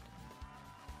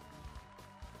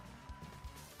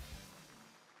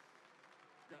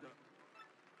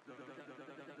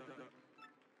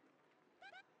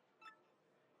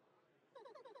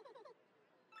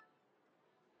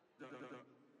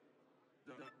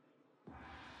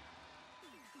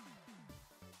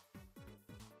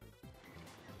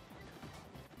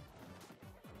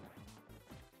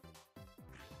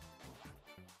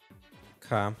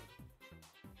 Okay.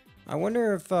 I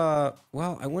wonder if, well,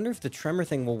 I wonder if the tremor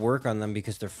thing will work on them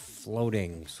because they're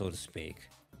floating, so to speak.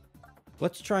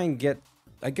 Let's try and get,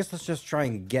 I guess let's just try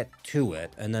and get to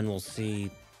it, and then we'll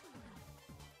see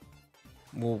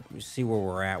we'll see where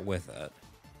we're at with it.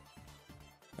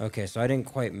 Okay, so I didn't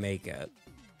quite make it.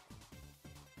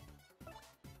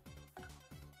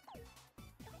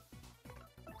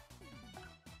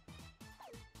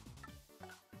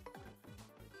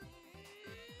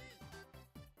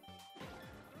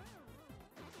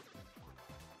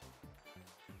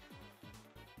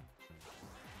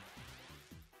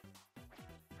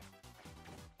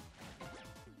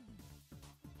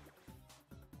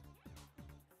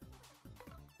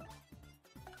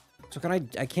 So can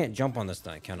I can't jump on this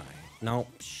thing, can I? No,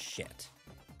 shit.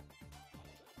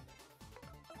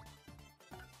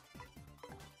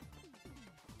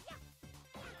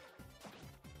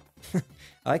 I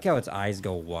like how its eyes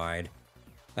go wide.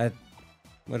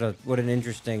 What an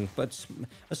interesting, but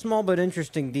a small but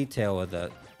interesting detail with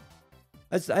it.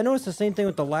 I noticed the same thing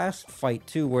with the last fight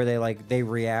too, where they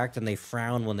react and they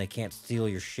frown when they can't steal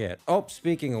your shit. Oh,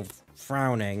 speaking of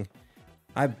frowning,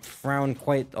 I frown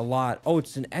quite a lot. Oh,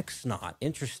 it's an X-Knot.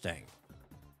 Interesting.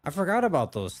 I forgot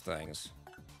about those things.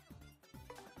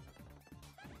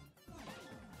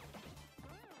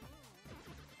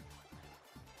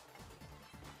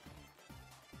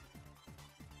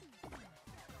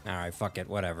 All right, fuck it,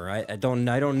 whatever. I don't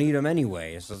need them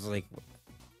anyway. So it's like,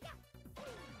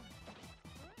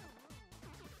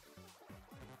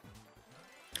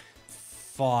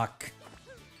 fuck.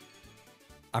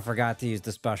 I forgot to use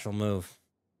the special move.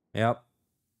 Yep.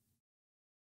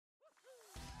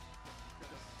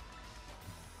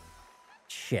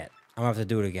 Shit. I'm gonna have to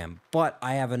do it again. But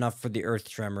I have enough for the Earth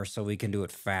Tremor, so we can do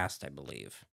it fast, I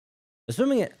believe.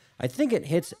 Assuming it, I think it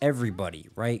hits everybody,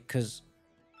 right?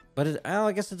 But well,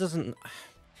 I guess it doesn't.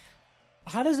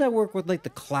 How does that work with, like, the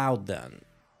cloud, then?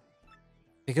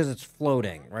 Because it's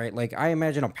floating, right? Like, I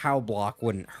imagine a POW block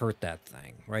wouldn't hurt that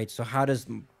thing, right? So how does...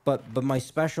 But my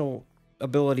special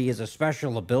ability is a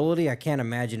special ability. I can't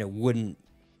imagine it wouldn't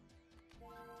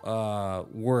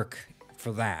work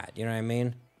for that. You know what I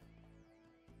mean?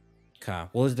 Okay.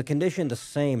 Well, is the condition the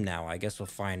same now? I guess we'll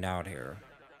find out here.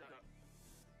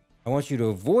 I want you to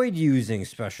avoid using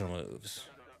special moves.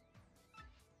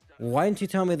 Why didn't you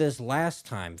tell me this last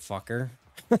time, fucker?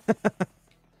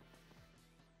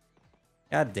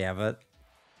 God damn it.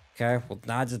 Okay, well,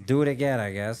 now just do it again,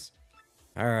 I guess.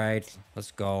 Alright, let's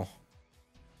go.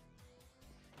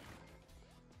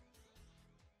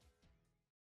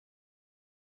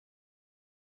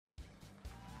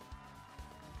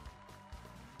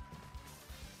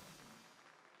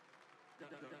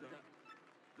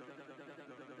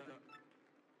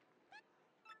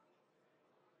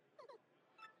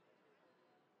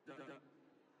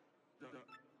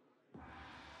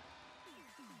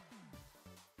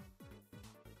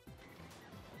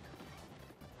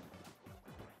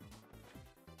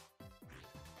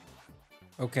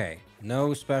 Okay,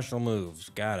 no special moves.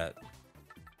 Got it.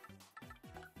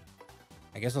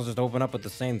 I guess I'll just open up with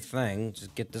the same thing.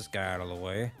 Just get this guy out of the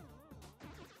way.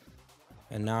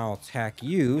 And now I'll attack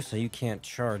you so you can't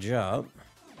charge up.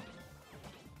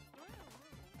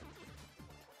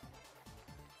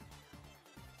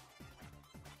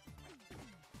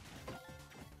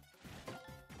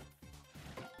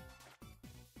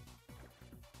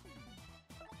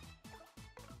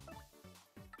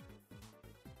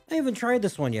 I haven't tried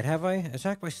this one yet, have I?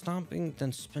 Attack by stomping,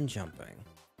 then spin jumping.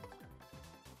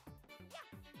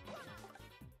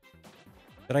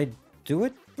 Did I do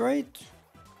it right?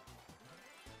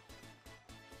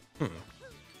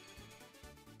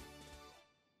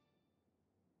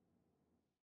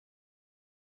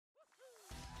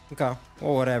 Okay.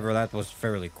 Well, whatever. That was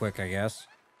fairly quick, I guess.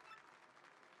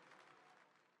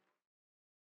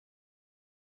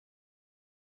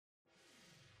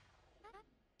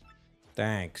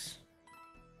 Thanks.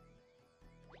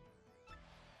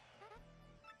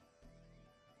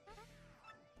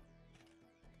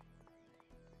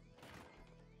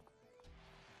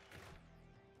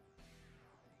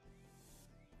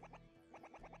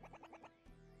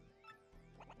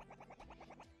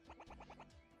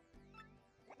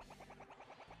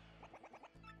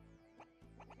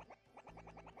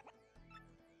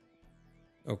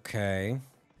 Okay.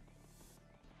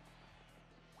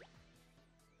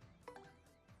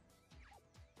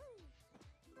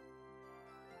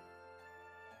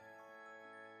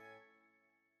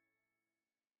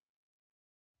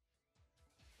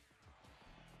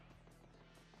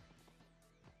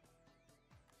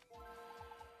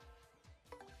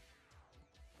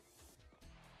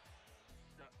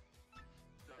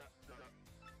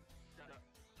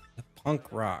 The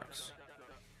punk rocks.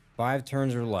 5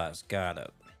 turns or less. Got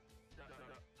it.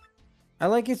 I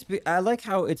like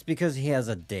how it's because he has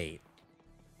a date.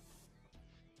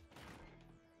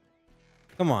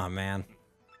 Come on, man.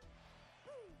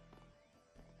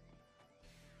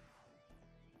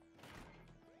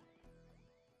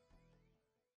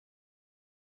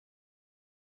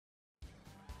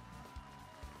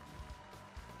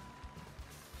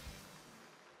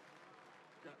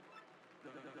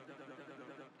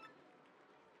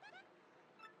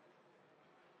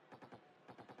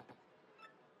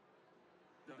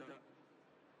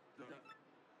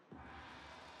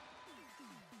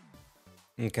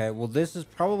 Okay, well, this is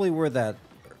probably where that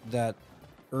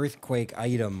earthquake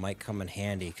item might come in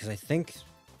handy, because I think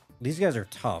these guys are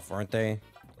tough, aren't they?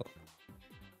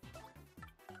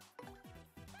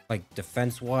 Like,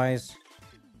 defense-wise?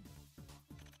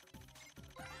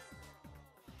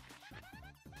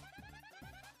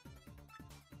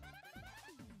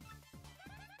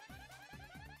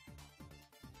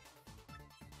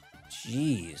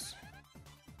 Jeez.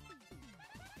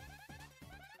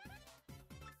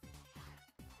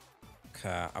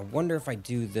 Okay, I wonder if I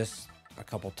do this a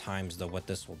couple times, though, what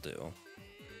this will do.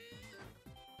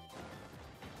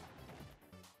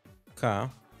 Okay.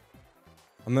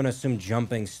 I'm gonna assume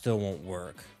jumping still won't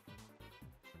work.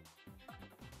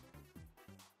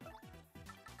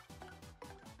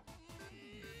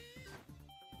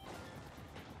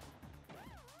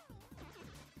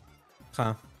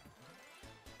 Huh.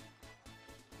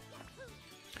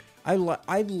 I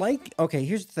like, okay,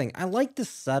 here's the thing. I like the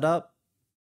setup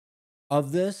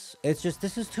of this. It's just,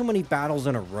 this is too many battles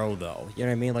in a row, though. You know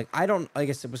what I mean? Like, I don't, like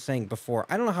I was saying before,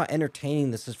 I don't know how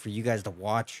entertaining this is for you guys to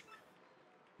watch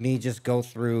me just go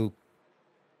through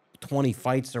 20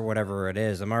 fights or whatever it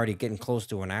is. I'm already getting close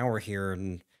to an hour here,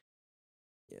 and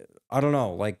I don't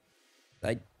know, like,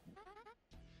 I,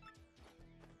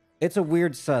 it's a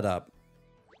weird setup.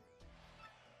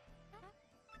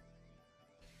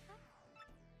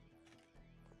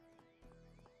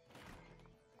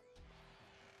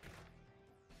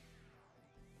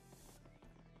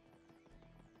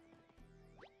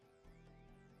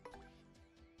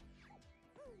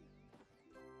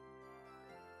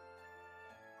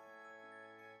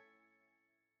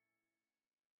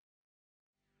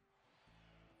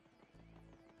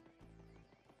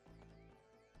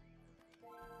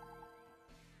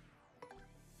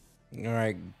 All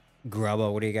right,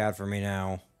 Grubba, what do you got for me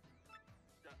now?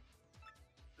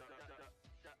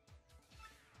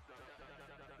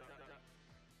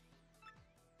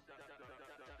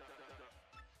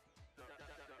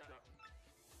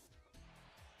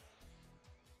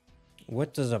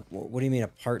 What does what do you mean a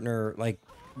partner, like,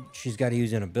 she's got to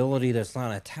use an ability that's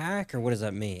not an attack, or what does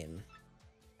that mean?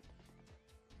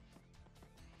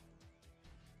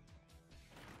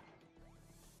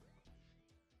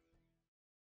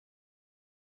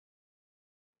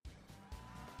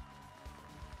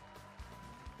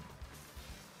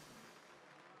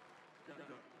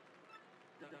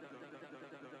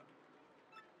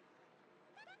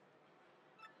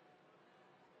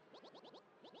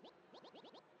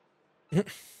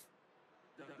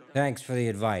 Thanks for the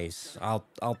advice. I'll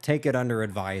take it under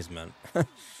advisement.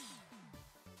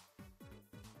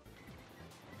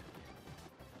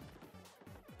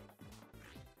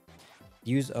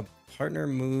 Use a partner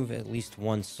move at least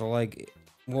once. So, like,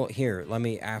 well, here, let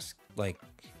me ask, like,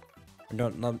 no,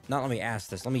 not let me ask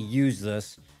this. Let me use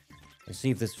this and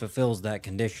see if this fulfills that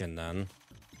condition then.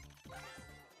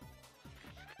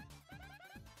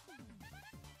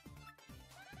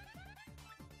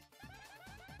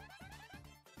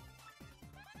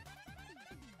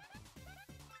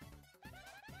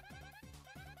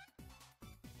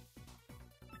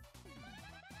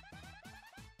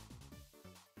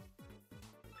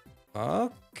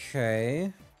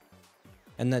 Okay.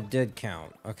 And that did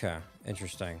count. Okay,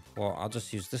 interesting. Well, I'll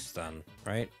just use this then,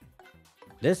 right?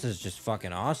 This is just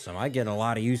fucking awesome. I get a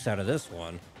lot of use out of this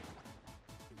one.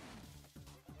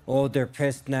 Oh, they're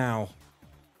pissed now.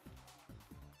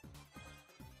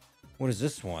 What is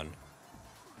this one?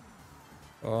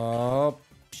 Oh,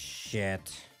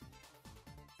 shit.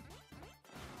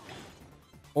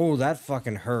 Oh, that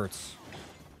fucking hurts.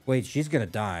 Wait, she's gonna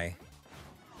die.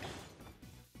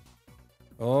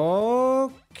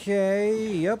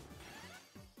 Okay, yep.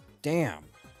 Damn.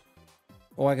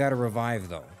 Oh, I gotta revive,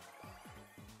 though.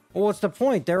 Well, what's the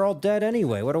point? They're all dead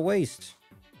anyway. What a waste.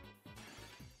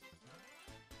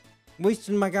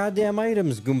 Wasting my goddamn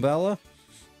items, Goombella.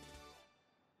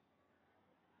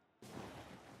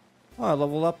 Oh, I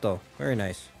leveled up, though. Very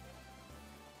nice.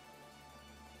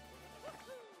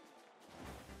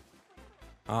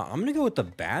 I'm gonna go with the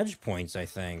badge points, I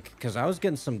think. Because I was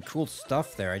getting some cool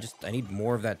stuff there. I need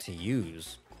more of that to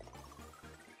use.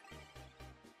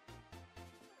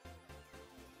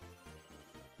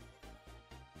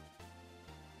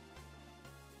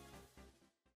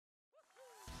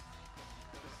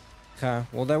 Okay,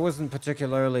 well, that wasn't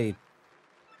particularly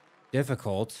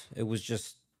difficult. It was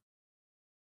just...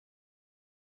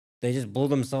 They just blew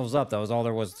themselves up. That was all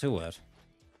there was to it.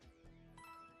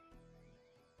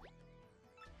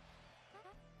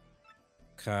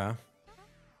 Okay.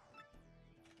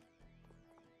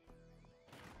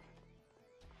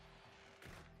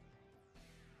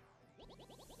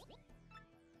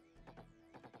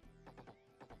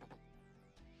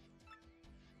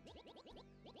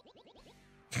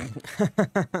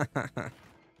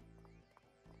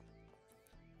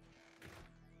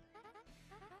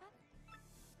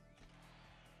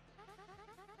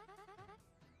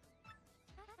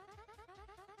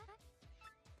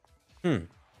 Hmm.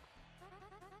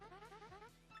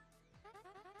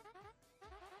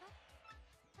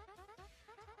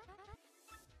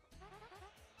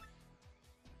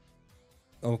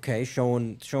 Okay,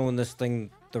 showing this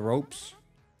thing the ropes.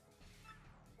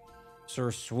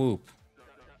 Sir Swoop.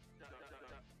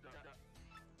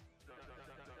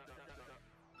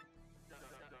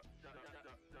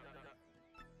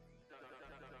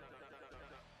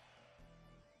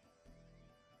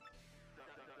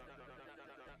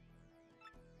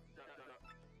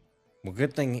 Well,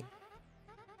 good thing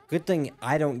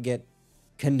I don't get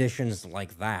conditions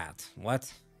like that.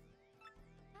 What?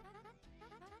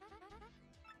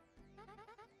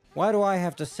 Why do I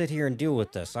have to sit here and deal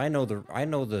with this? I know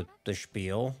the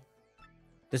spiel.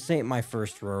 This ain't my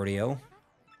first rodeo.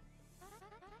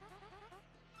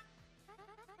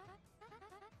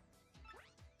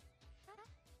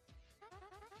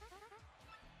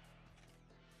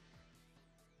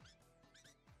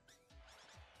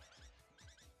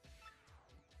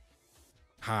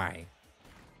 Hi.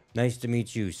 Nice to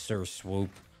meet you, Sir Swoop.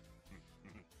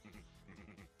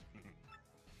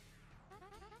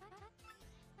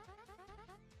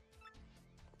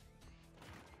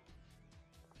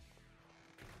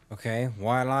 Okay,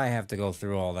 why'd I have to go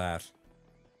through all that?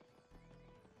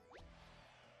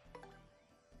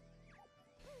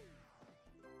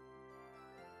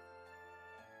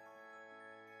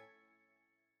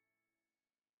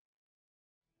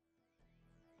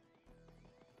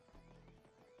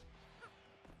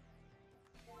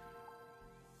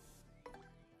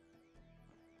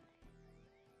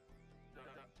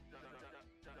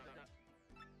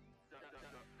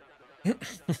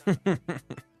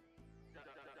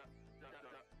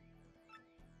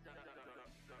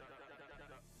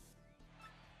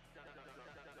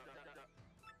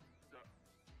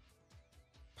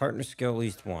 Partner skill at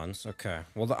least once. Okay.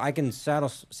 Well, I can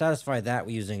satisfy that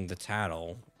using the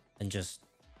tattle and just...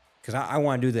 Because I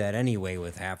want to do that anyway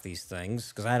with half these things.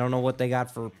 Because I don't know what they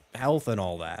got for health and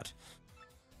all that.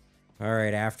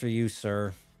 Alright, after you,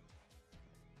 sir.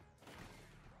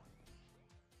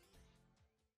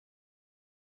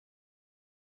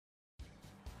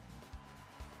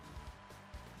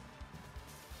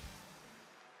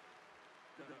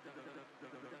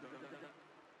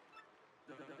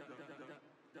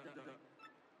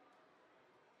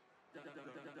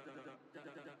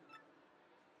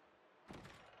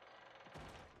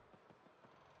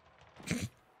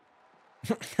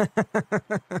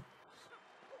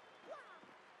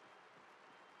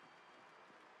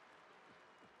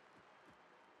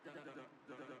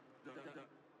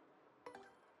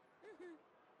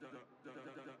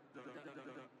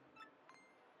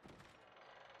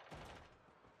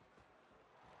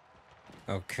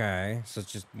 Okay, so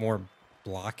it's just more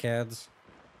blockheads.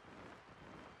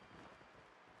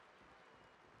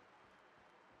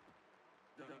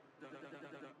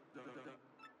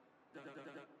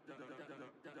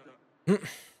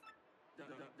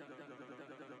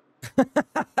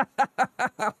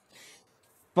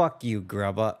 Fuck you,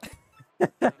 Grubba.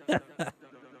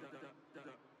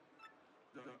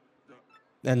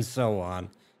 And so on.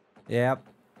 Yep.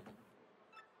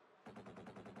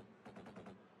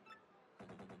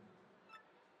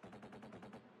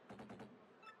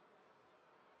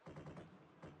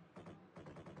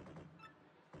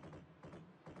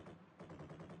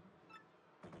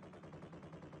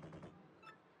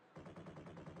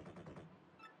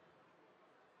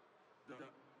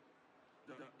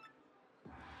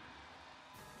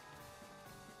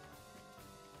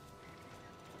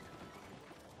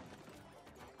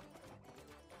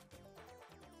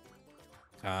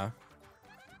 Huh?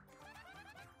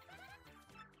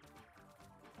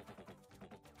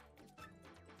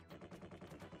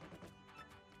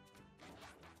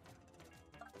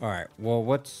 Alright, well,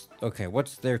 what's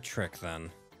their trick then?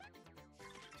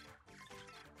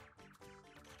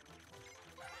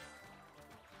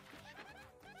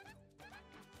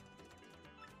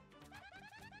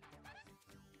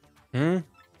 Hmm?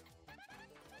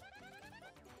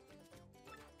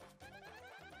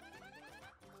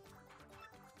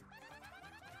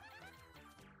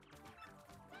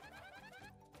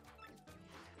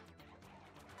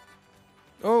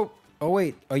 Oh,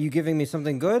 wait, are you giving me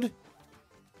something good?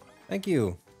 Thank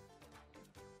you.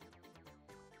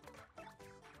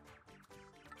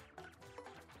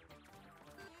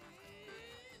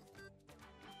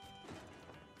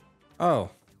 Oh.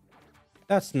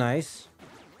 That's nice.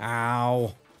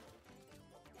 Ow.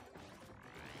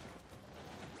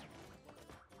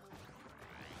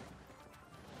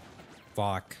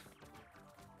 Fuck.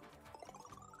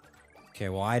 Okay,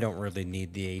 well, I don't really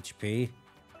need the HP.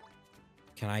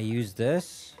 Can I use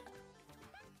this?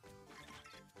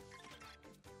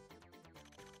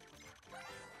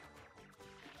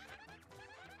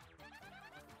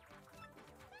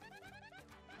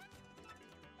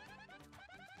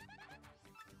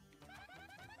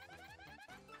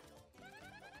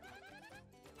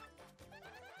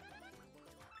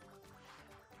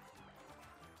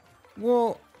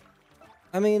 Well,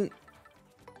 I mean...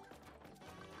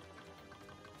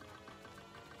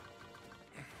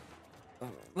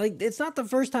 Like, it's not the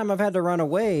first time I've had to run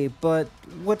away, but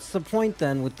what's the point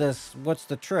then with this? What's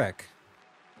the trick?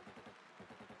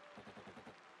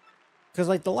 Because,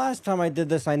 like, the last time I did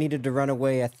this, I needed to run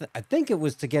away. I think it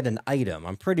was to get an item.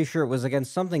 I'm pretty sure it was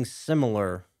against something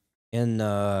similar in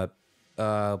the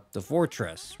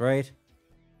fortress, right?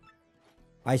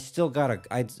 I still got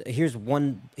a... here's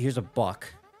a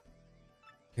buck.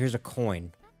 Here's a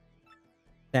coin.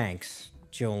 Thanks,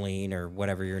 Jolene, or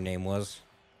whatever your name was.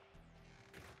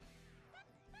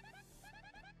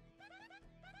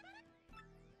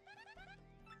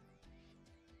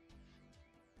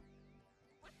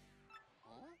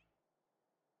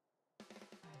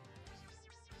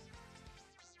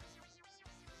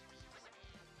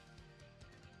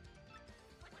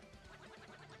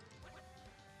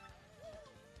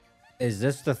 Is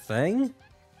this the thing?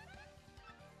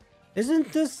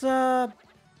 Isn't this,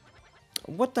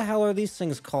 what the hell are these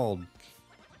things called?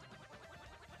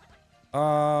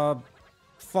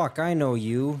 Fuck, I know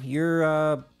you.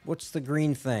 You're, what's the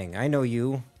green thing? I know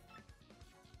you.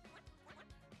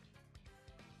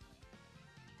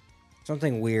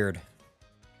 Something weird.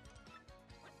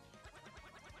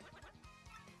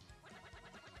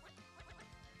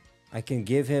 I can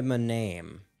give him a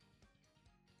name.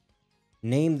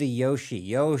 Name the Yoshi.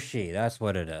 Yoshi, that's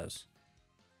what it is.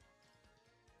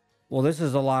 Well, this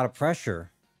is a lot of pressure.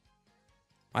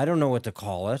 I don't know what to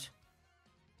call it.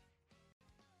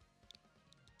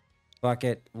 Fuck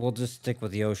it. We'll just stick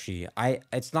with Yoshi.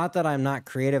 It's not that I'm not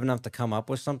creative enough to come up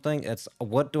with something. It's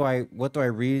what do I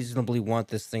reasonably want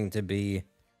this thing to be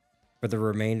for the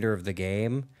remainder of the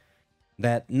game?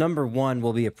 That number one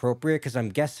will be appropriate because I'm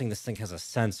guessing this thing has a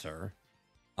sensor.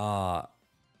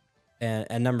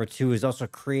 And number two is also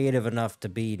creative enough to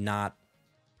be not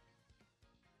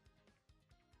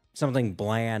something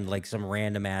bland like some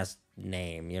random ass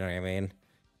name, you know what I mean?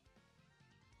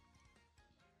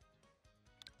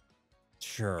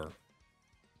 Sure.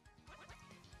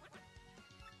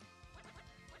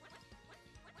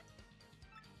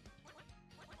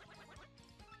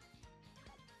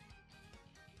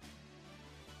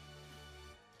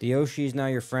 The Yoshi's now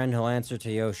your friend, he'll answer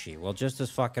to Yoshi. Well, just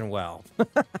as fucking well.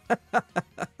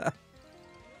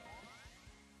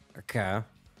 Okay.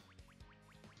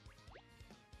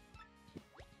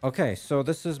 Okay, so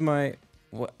this is my...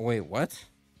 Wait, what?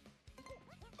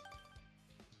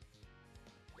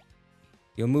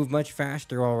 You'll move much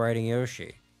faster while riding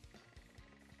Yoshi.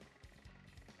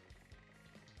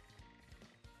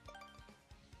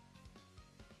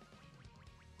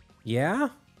 Yeah?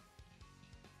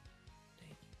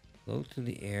 Float through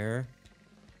the air.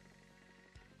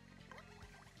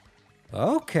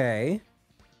 Okay.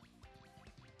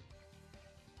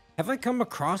 Have I come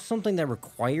across something that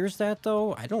requires that,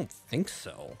 though? I don't think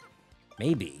so.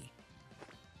 Maybe.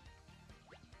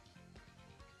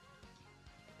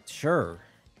 Sure.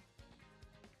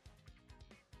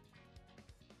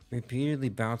 Repeatedly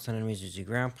bounce on enemies as you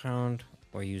ground pound,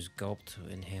 or use gulp to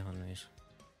inhale enemies.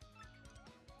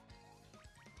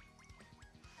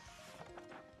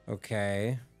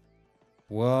 Okay.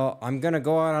 Well, I'm gonna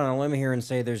go out on a limb here and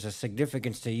say there's a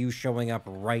significance to you showing up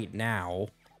right now.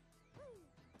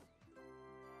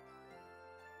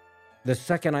 The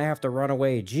second I have to run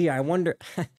away. Gee, I wonder...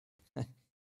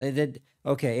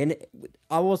 Okay, and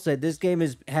I will say this game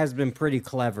has been pretty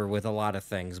clever with a lot of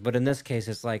things, but in this case,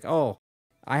 it's like, oh,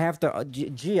 I have to...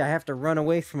 Gee, I have to run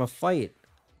away from a fight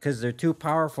because they're too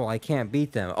powerful. I can't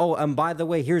beat them. Oh, and by the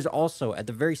way, here's also, at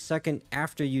the very second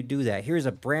after you do that, here's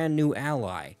a brand new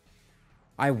ally.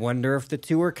 I wonder if the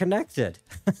two are connected.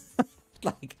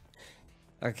 Like,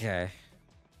 okay.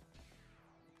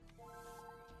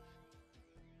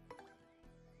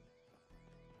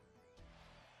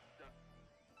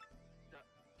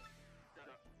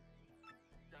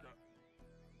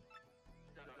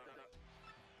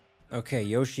 Okay,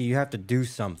 Yoshi, you have to do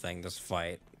something this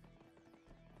fight.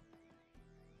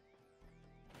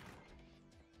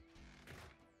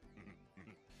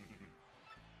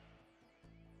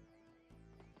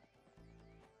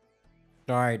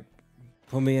 Alright,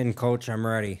 put me in, coach. I'm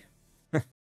ready.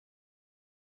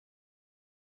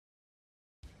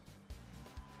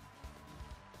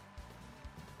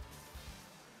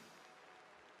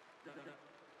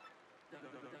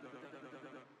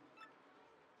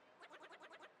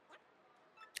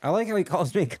 I like how he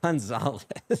calls me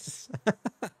Gonzalez.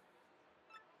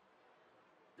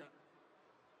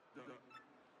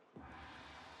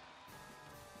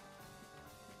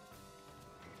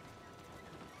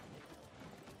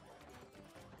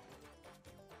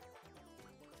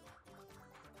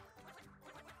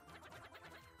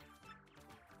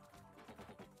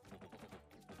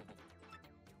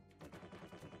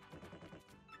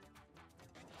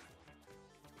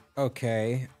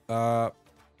 Okay,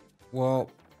 well,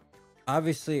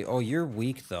 obviously, oh, you're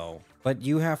weak, though. But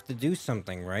you have to do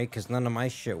something, right? Because none of my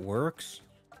shit works.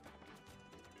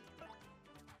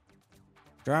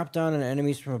 Drop down on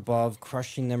enemies from above,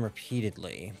 crushing them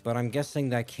repeatedly. But I'm guessing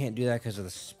that I can't do that because of the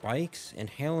spikes.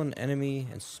 Inhale an enemy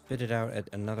and spit it out at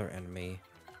another enemy.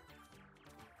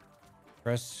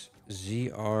 Press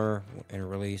ZR and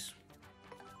release.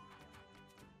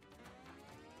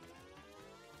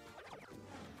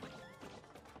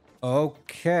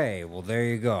 Okay, well, there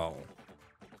you go.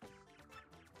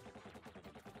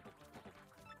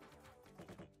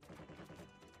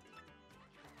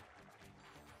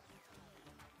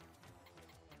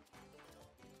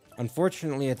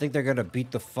 Unfortunately, I think they're gonna beat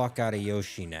the fuck out of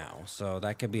Yoshi now, so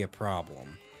that could be a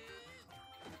problem.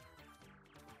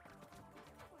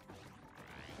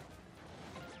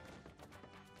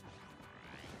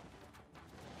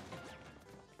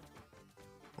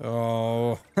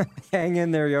 Oh, hang in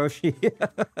there, Yoshi.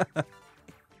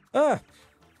 Ah.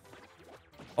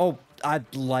 Oh, I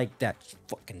like that.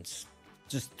 Fucking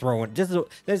just throw it. This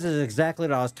is exactly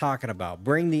what I was talking about.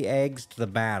 Bring the eggs to the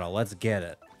battle. Let's get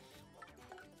it.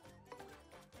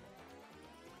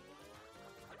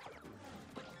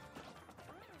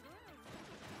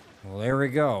 Well, there we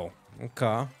go.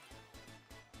 Okay.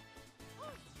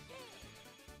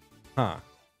 Huh.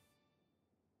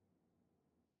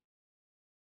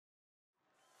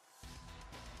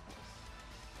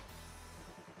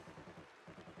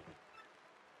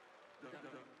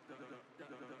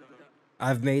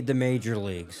 I've made the major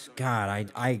leagues. God,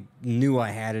 I knew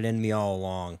I had it in me all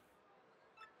along.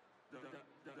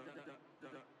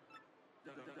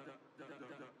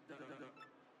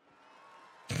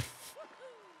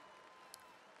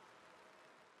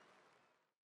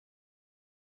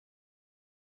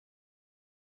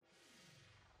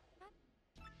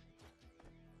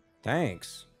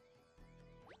 Thanks.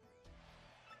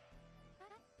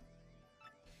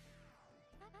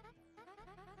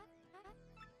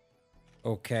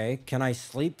 Okay, can I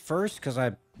sleep first? Because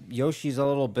Yoshi's a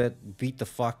little bit beat the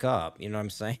fuck up. You know what I'm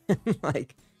saying?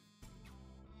 Like,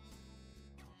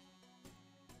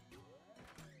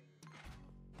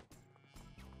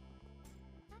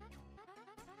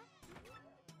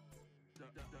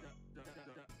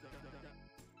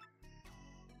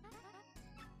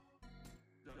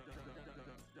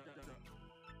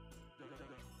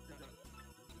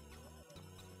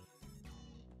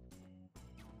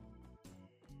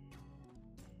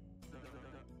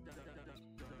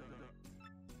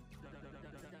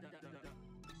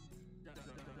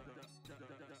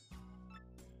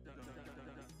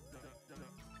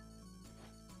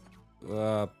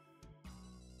 uh,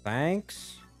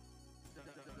 thanks.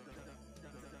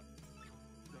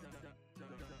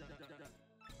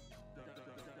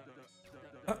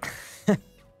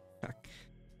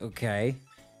 Okay,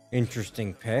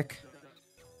 interesting pick.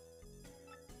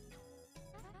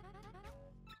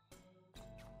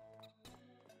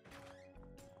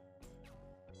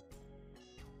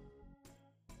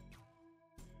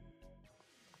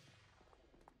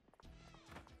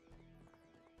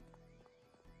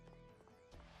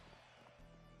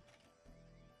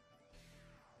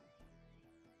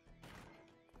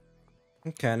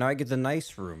 Okay, now I get the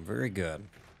nice room. Very good.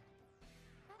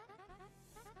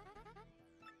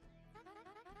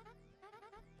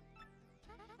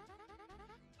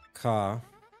 Ka.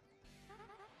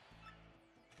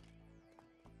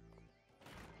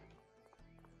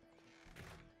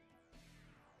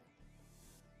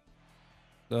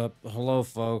 Hello,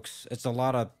 folks. It's a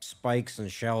lot of spikes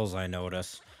and shells, I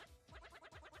notice.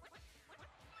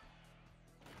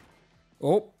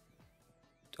 Oh.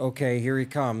 Okay, here he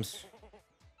comes.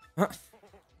 Huh.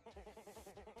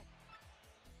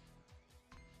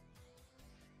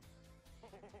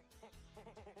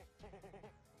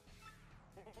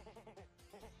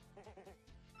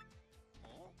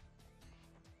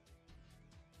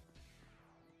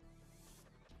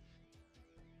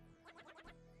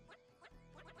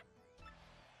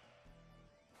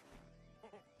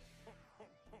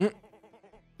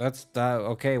 That's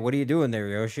okay. What are you doing there,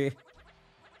 Yoshi?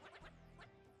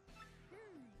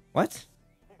 What?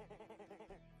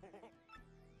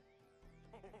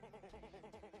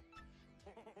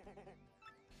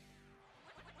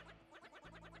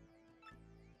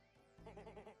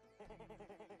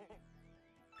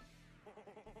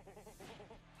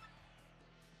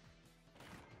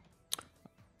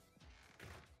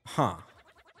 Huh.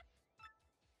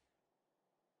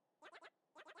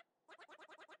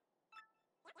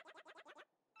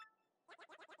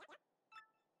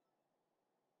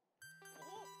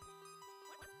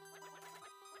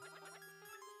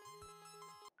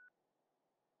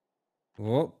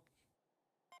 Whoop.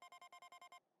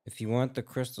 If you want the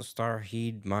crystal star,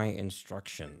 heed my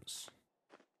instructions.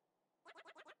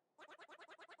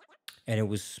 And it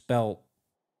was spelt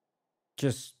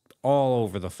just all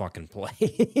over the fucking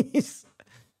place.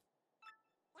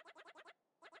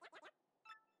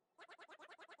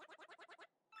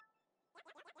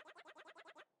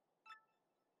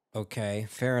 Okay,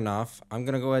 fair enough. I'm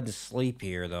gonna go ahead and sleep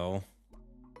here, though.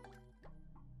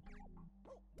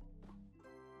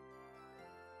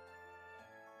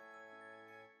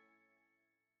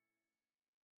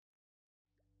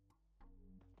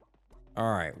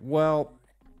 Alright, well,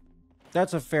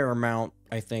 that's a fair amount,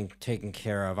 I think, taken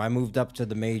care of. I moved up to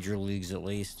the major leagues, at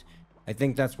least. I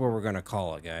think that's where we're gonna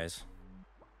call it, guys.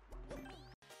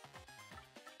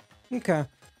 Okay.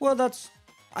 Well,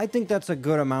 I think that's a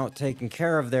good amount taken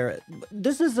care of there.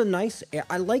 This is a nice,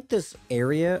 I like this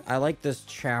area. I like this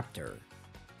chapter.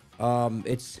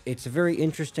 It's a very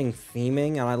interesting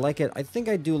theming, and I like it. I think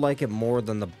I do like it more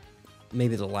than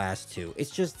maybe the last two.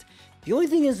 It's just, the only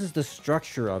thing is the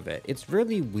structure of it. It's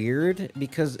really weird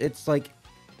because it's like,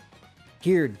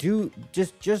 here,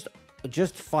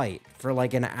 just fight for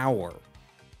like an hour.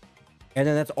 And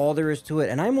then that's all there is to it.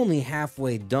 And I'm only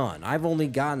halfway done. I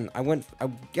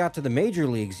got to the major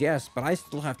leagues, yes, but I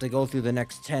still have to go through the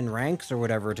next 10 ranks or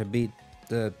whatever to beat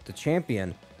the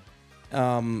champion.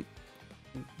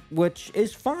 Which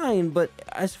is fine, but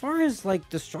as far as like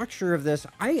the structure of this,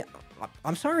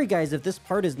 I'm sorry guys if this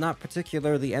part is not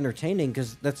particularly entertaining,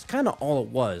 because that's kind of all it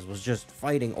was just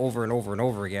fighting over and over and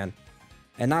over again.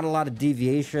 And not a lot of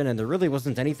deviation, and there really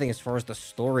wasn't anything as far as the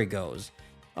story goes.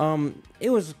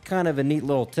 It was kind of a neat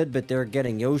little tidbit there,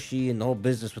 getting Yoshi and the whole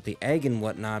business with the egg and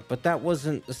whatnot, but that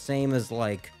wasn't the same as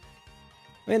like,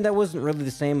 that wasn't really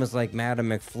the same as like Madame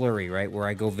McFlurry, right? Where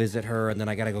I go visit her and then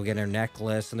I gotta go get her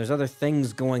necklace, and there's other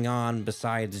things going on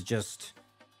besides just,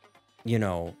 you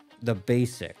know, the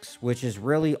basics, which is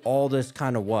really all this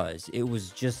kind of was. It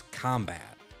was just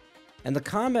combat. And the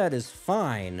combat is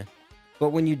fine, but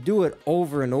when you do it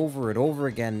over and over and over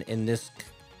again in this,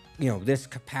 this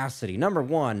capacity, number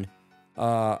one,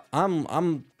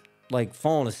 I'm like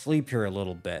falling asleep here a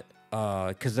little bit,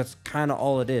 because that's kind of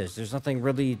all it is. There's nothing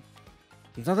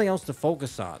else to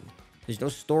focus on. There's no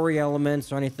story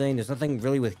elements or anything. There's nothing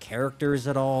really with characters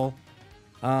at all.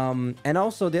 And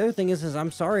also the other thing is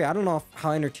I'm sorry, I don't know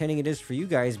how entertaining it is for you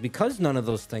guys because none of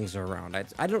those things are around.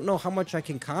 I don't know how much I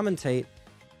can commentate,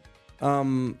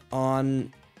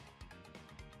 on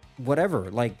whatever,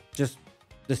 like just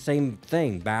the same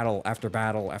thing, battle after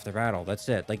battle after battle. That's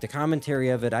it. Like the commentary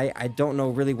of it, I don't know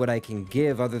really what I can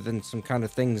give other than some kind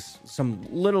of things, some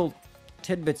little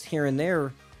tidbits here and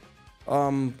there.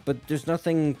 But there's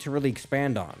nothing to really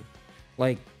expand on,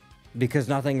 like, because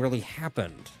nothing really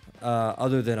happened,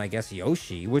 other than, I guess,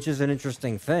 Yoshi, which is an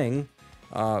interesting thing,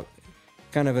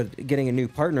 kind of getting a new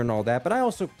partner and all that, but I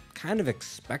also kind of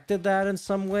expected that in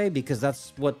some way, because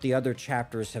that's what the other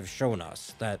chapters have shown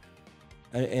us, that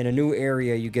in a new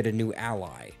area, you get a new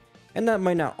ally. And that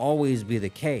might not always be the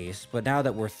case, but now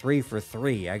that we're 3 for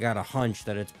 3, I got a hunch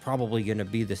that it's probably going to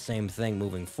be the same thing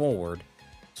moving forward.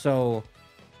 So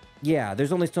yeah,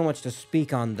 there's only so much to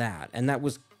speak on that, and that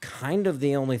was kind of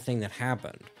the only thing that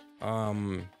happened.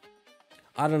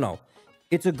 I don't know.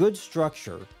 It's a good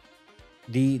structure.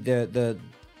 The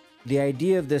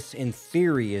idea of this, in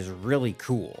theory, is really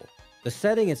cool. The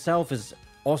setting itself is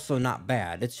also not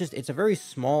bad. It's a very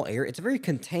small area. It's a very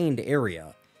contained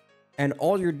area, and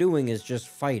all you're doing is just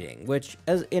fighting, which,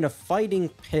 as in a fighting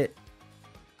pit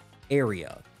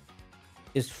area,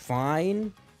 is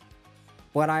fine.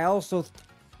 But I also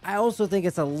think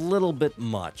it's a little bit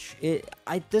much.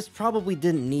 This probably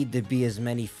didn't need to be as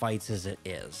many fights as it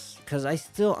is, because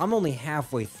I'm only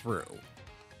halfway through.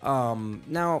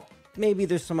 Now, maybe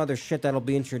there's some other shit that'll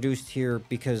be introduced here,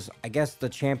 because I guess the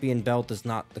champion belt is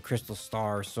not the crystal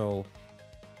star, so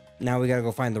now we gotta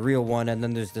go find the real one, and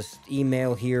then there's this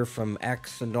email here from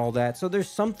X and all that, so there's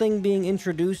something being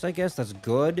introduced, I guess. That's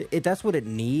good. That's what it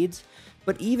needs,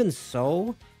 but even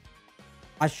so,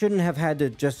 I shouldn't have had to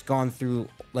just gone through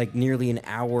like nearly an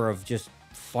hour of just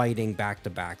fighting back to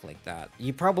back like that.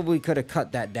 You probably could have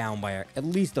cut that down by at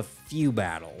least a few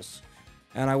battles,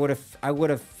 and I would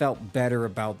have felt better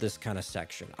about this kind of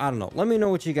section. I don't know. Let me know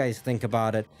what you guys think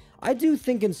about it. I do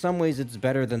think in some ways it's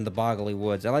better than the Boggly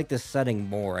Woods. I like this setting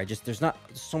more. There's not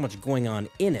so much going on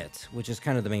in it, which is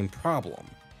kind of the main problem.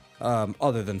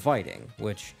 other than fighting,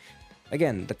 which,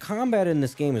 again, the combat in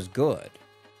this game is good,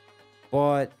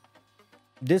 but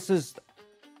this is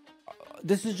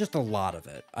just a lot of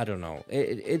it. I don't know.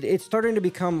 It's starting to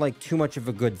become like too much of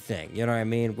a good thing. You know what I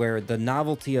mean? Where the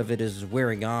novelty of it is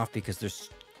wearing off because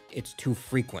it's too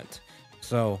frequent.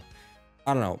 So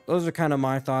I don't know. Those are kind of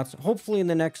my thoughts. Hopefully in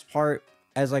the next part,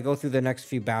 as I go through the next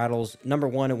few battles, number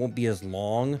one, it won't be as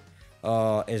long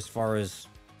as far as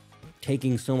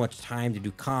taking so much time to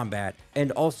do combat,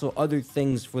 and also other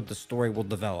things for the story will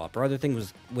develop, or other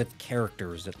things with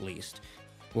characters at least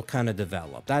will kind of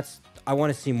develop. I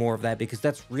want to see more of that, because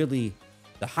that's really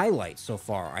the highlight so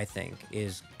far, I think,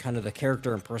 is kind of the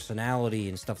character and personality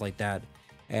and stuff like that,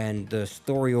 and the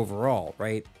story overall,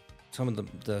 right? Some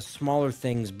of the smaller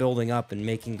things building up and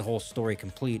making the whole story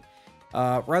complete,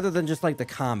 rather than just like the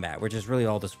combat, which is really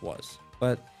all this was.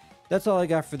 But that's all I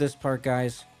got for this part,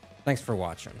 guys. Thanks for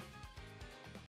watching.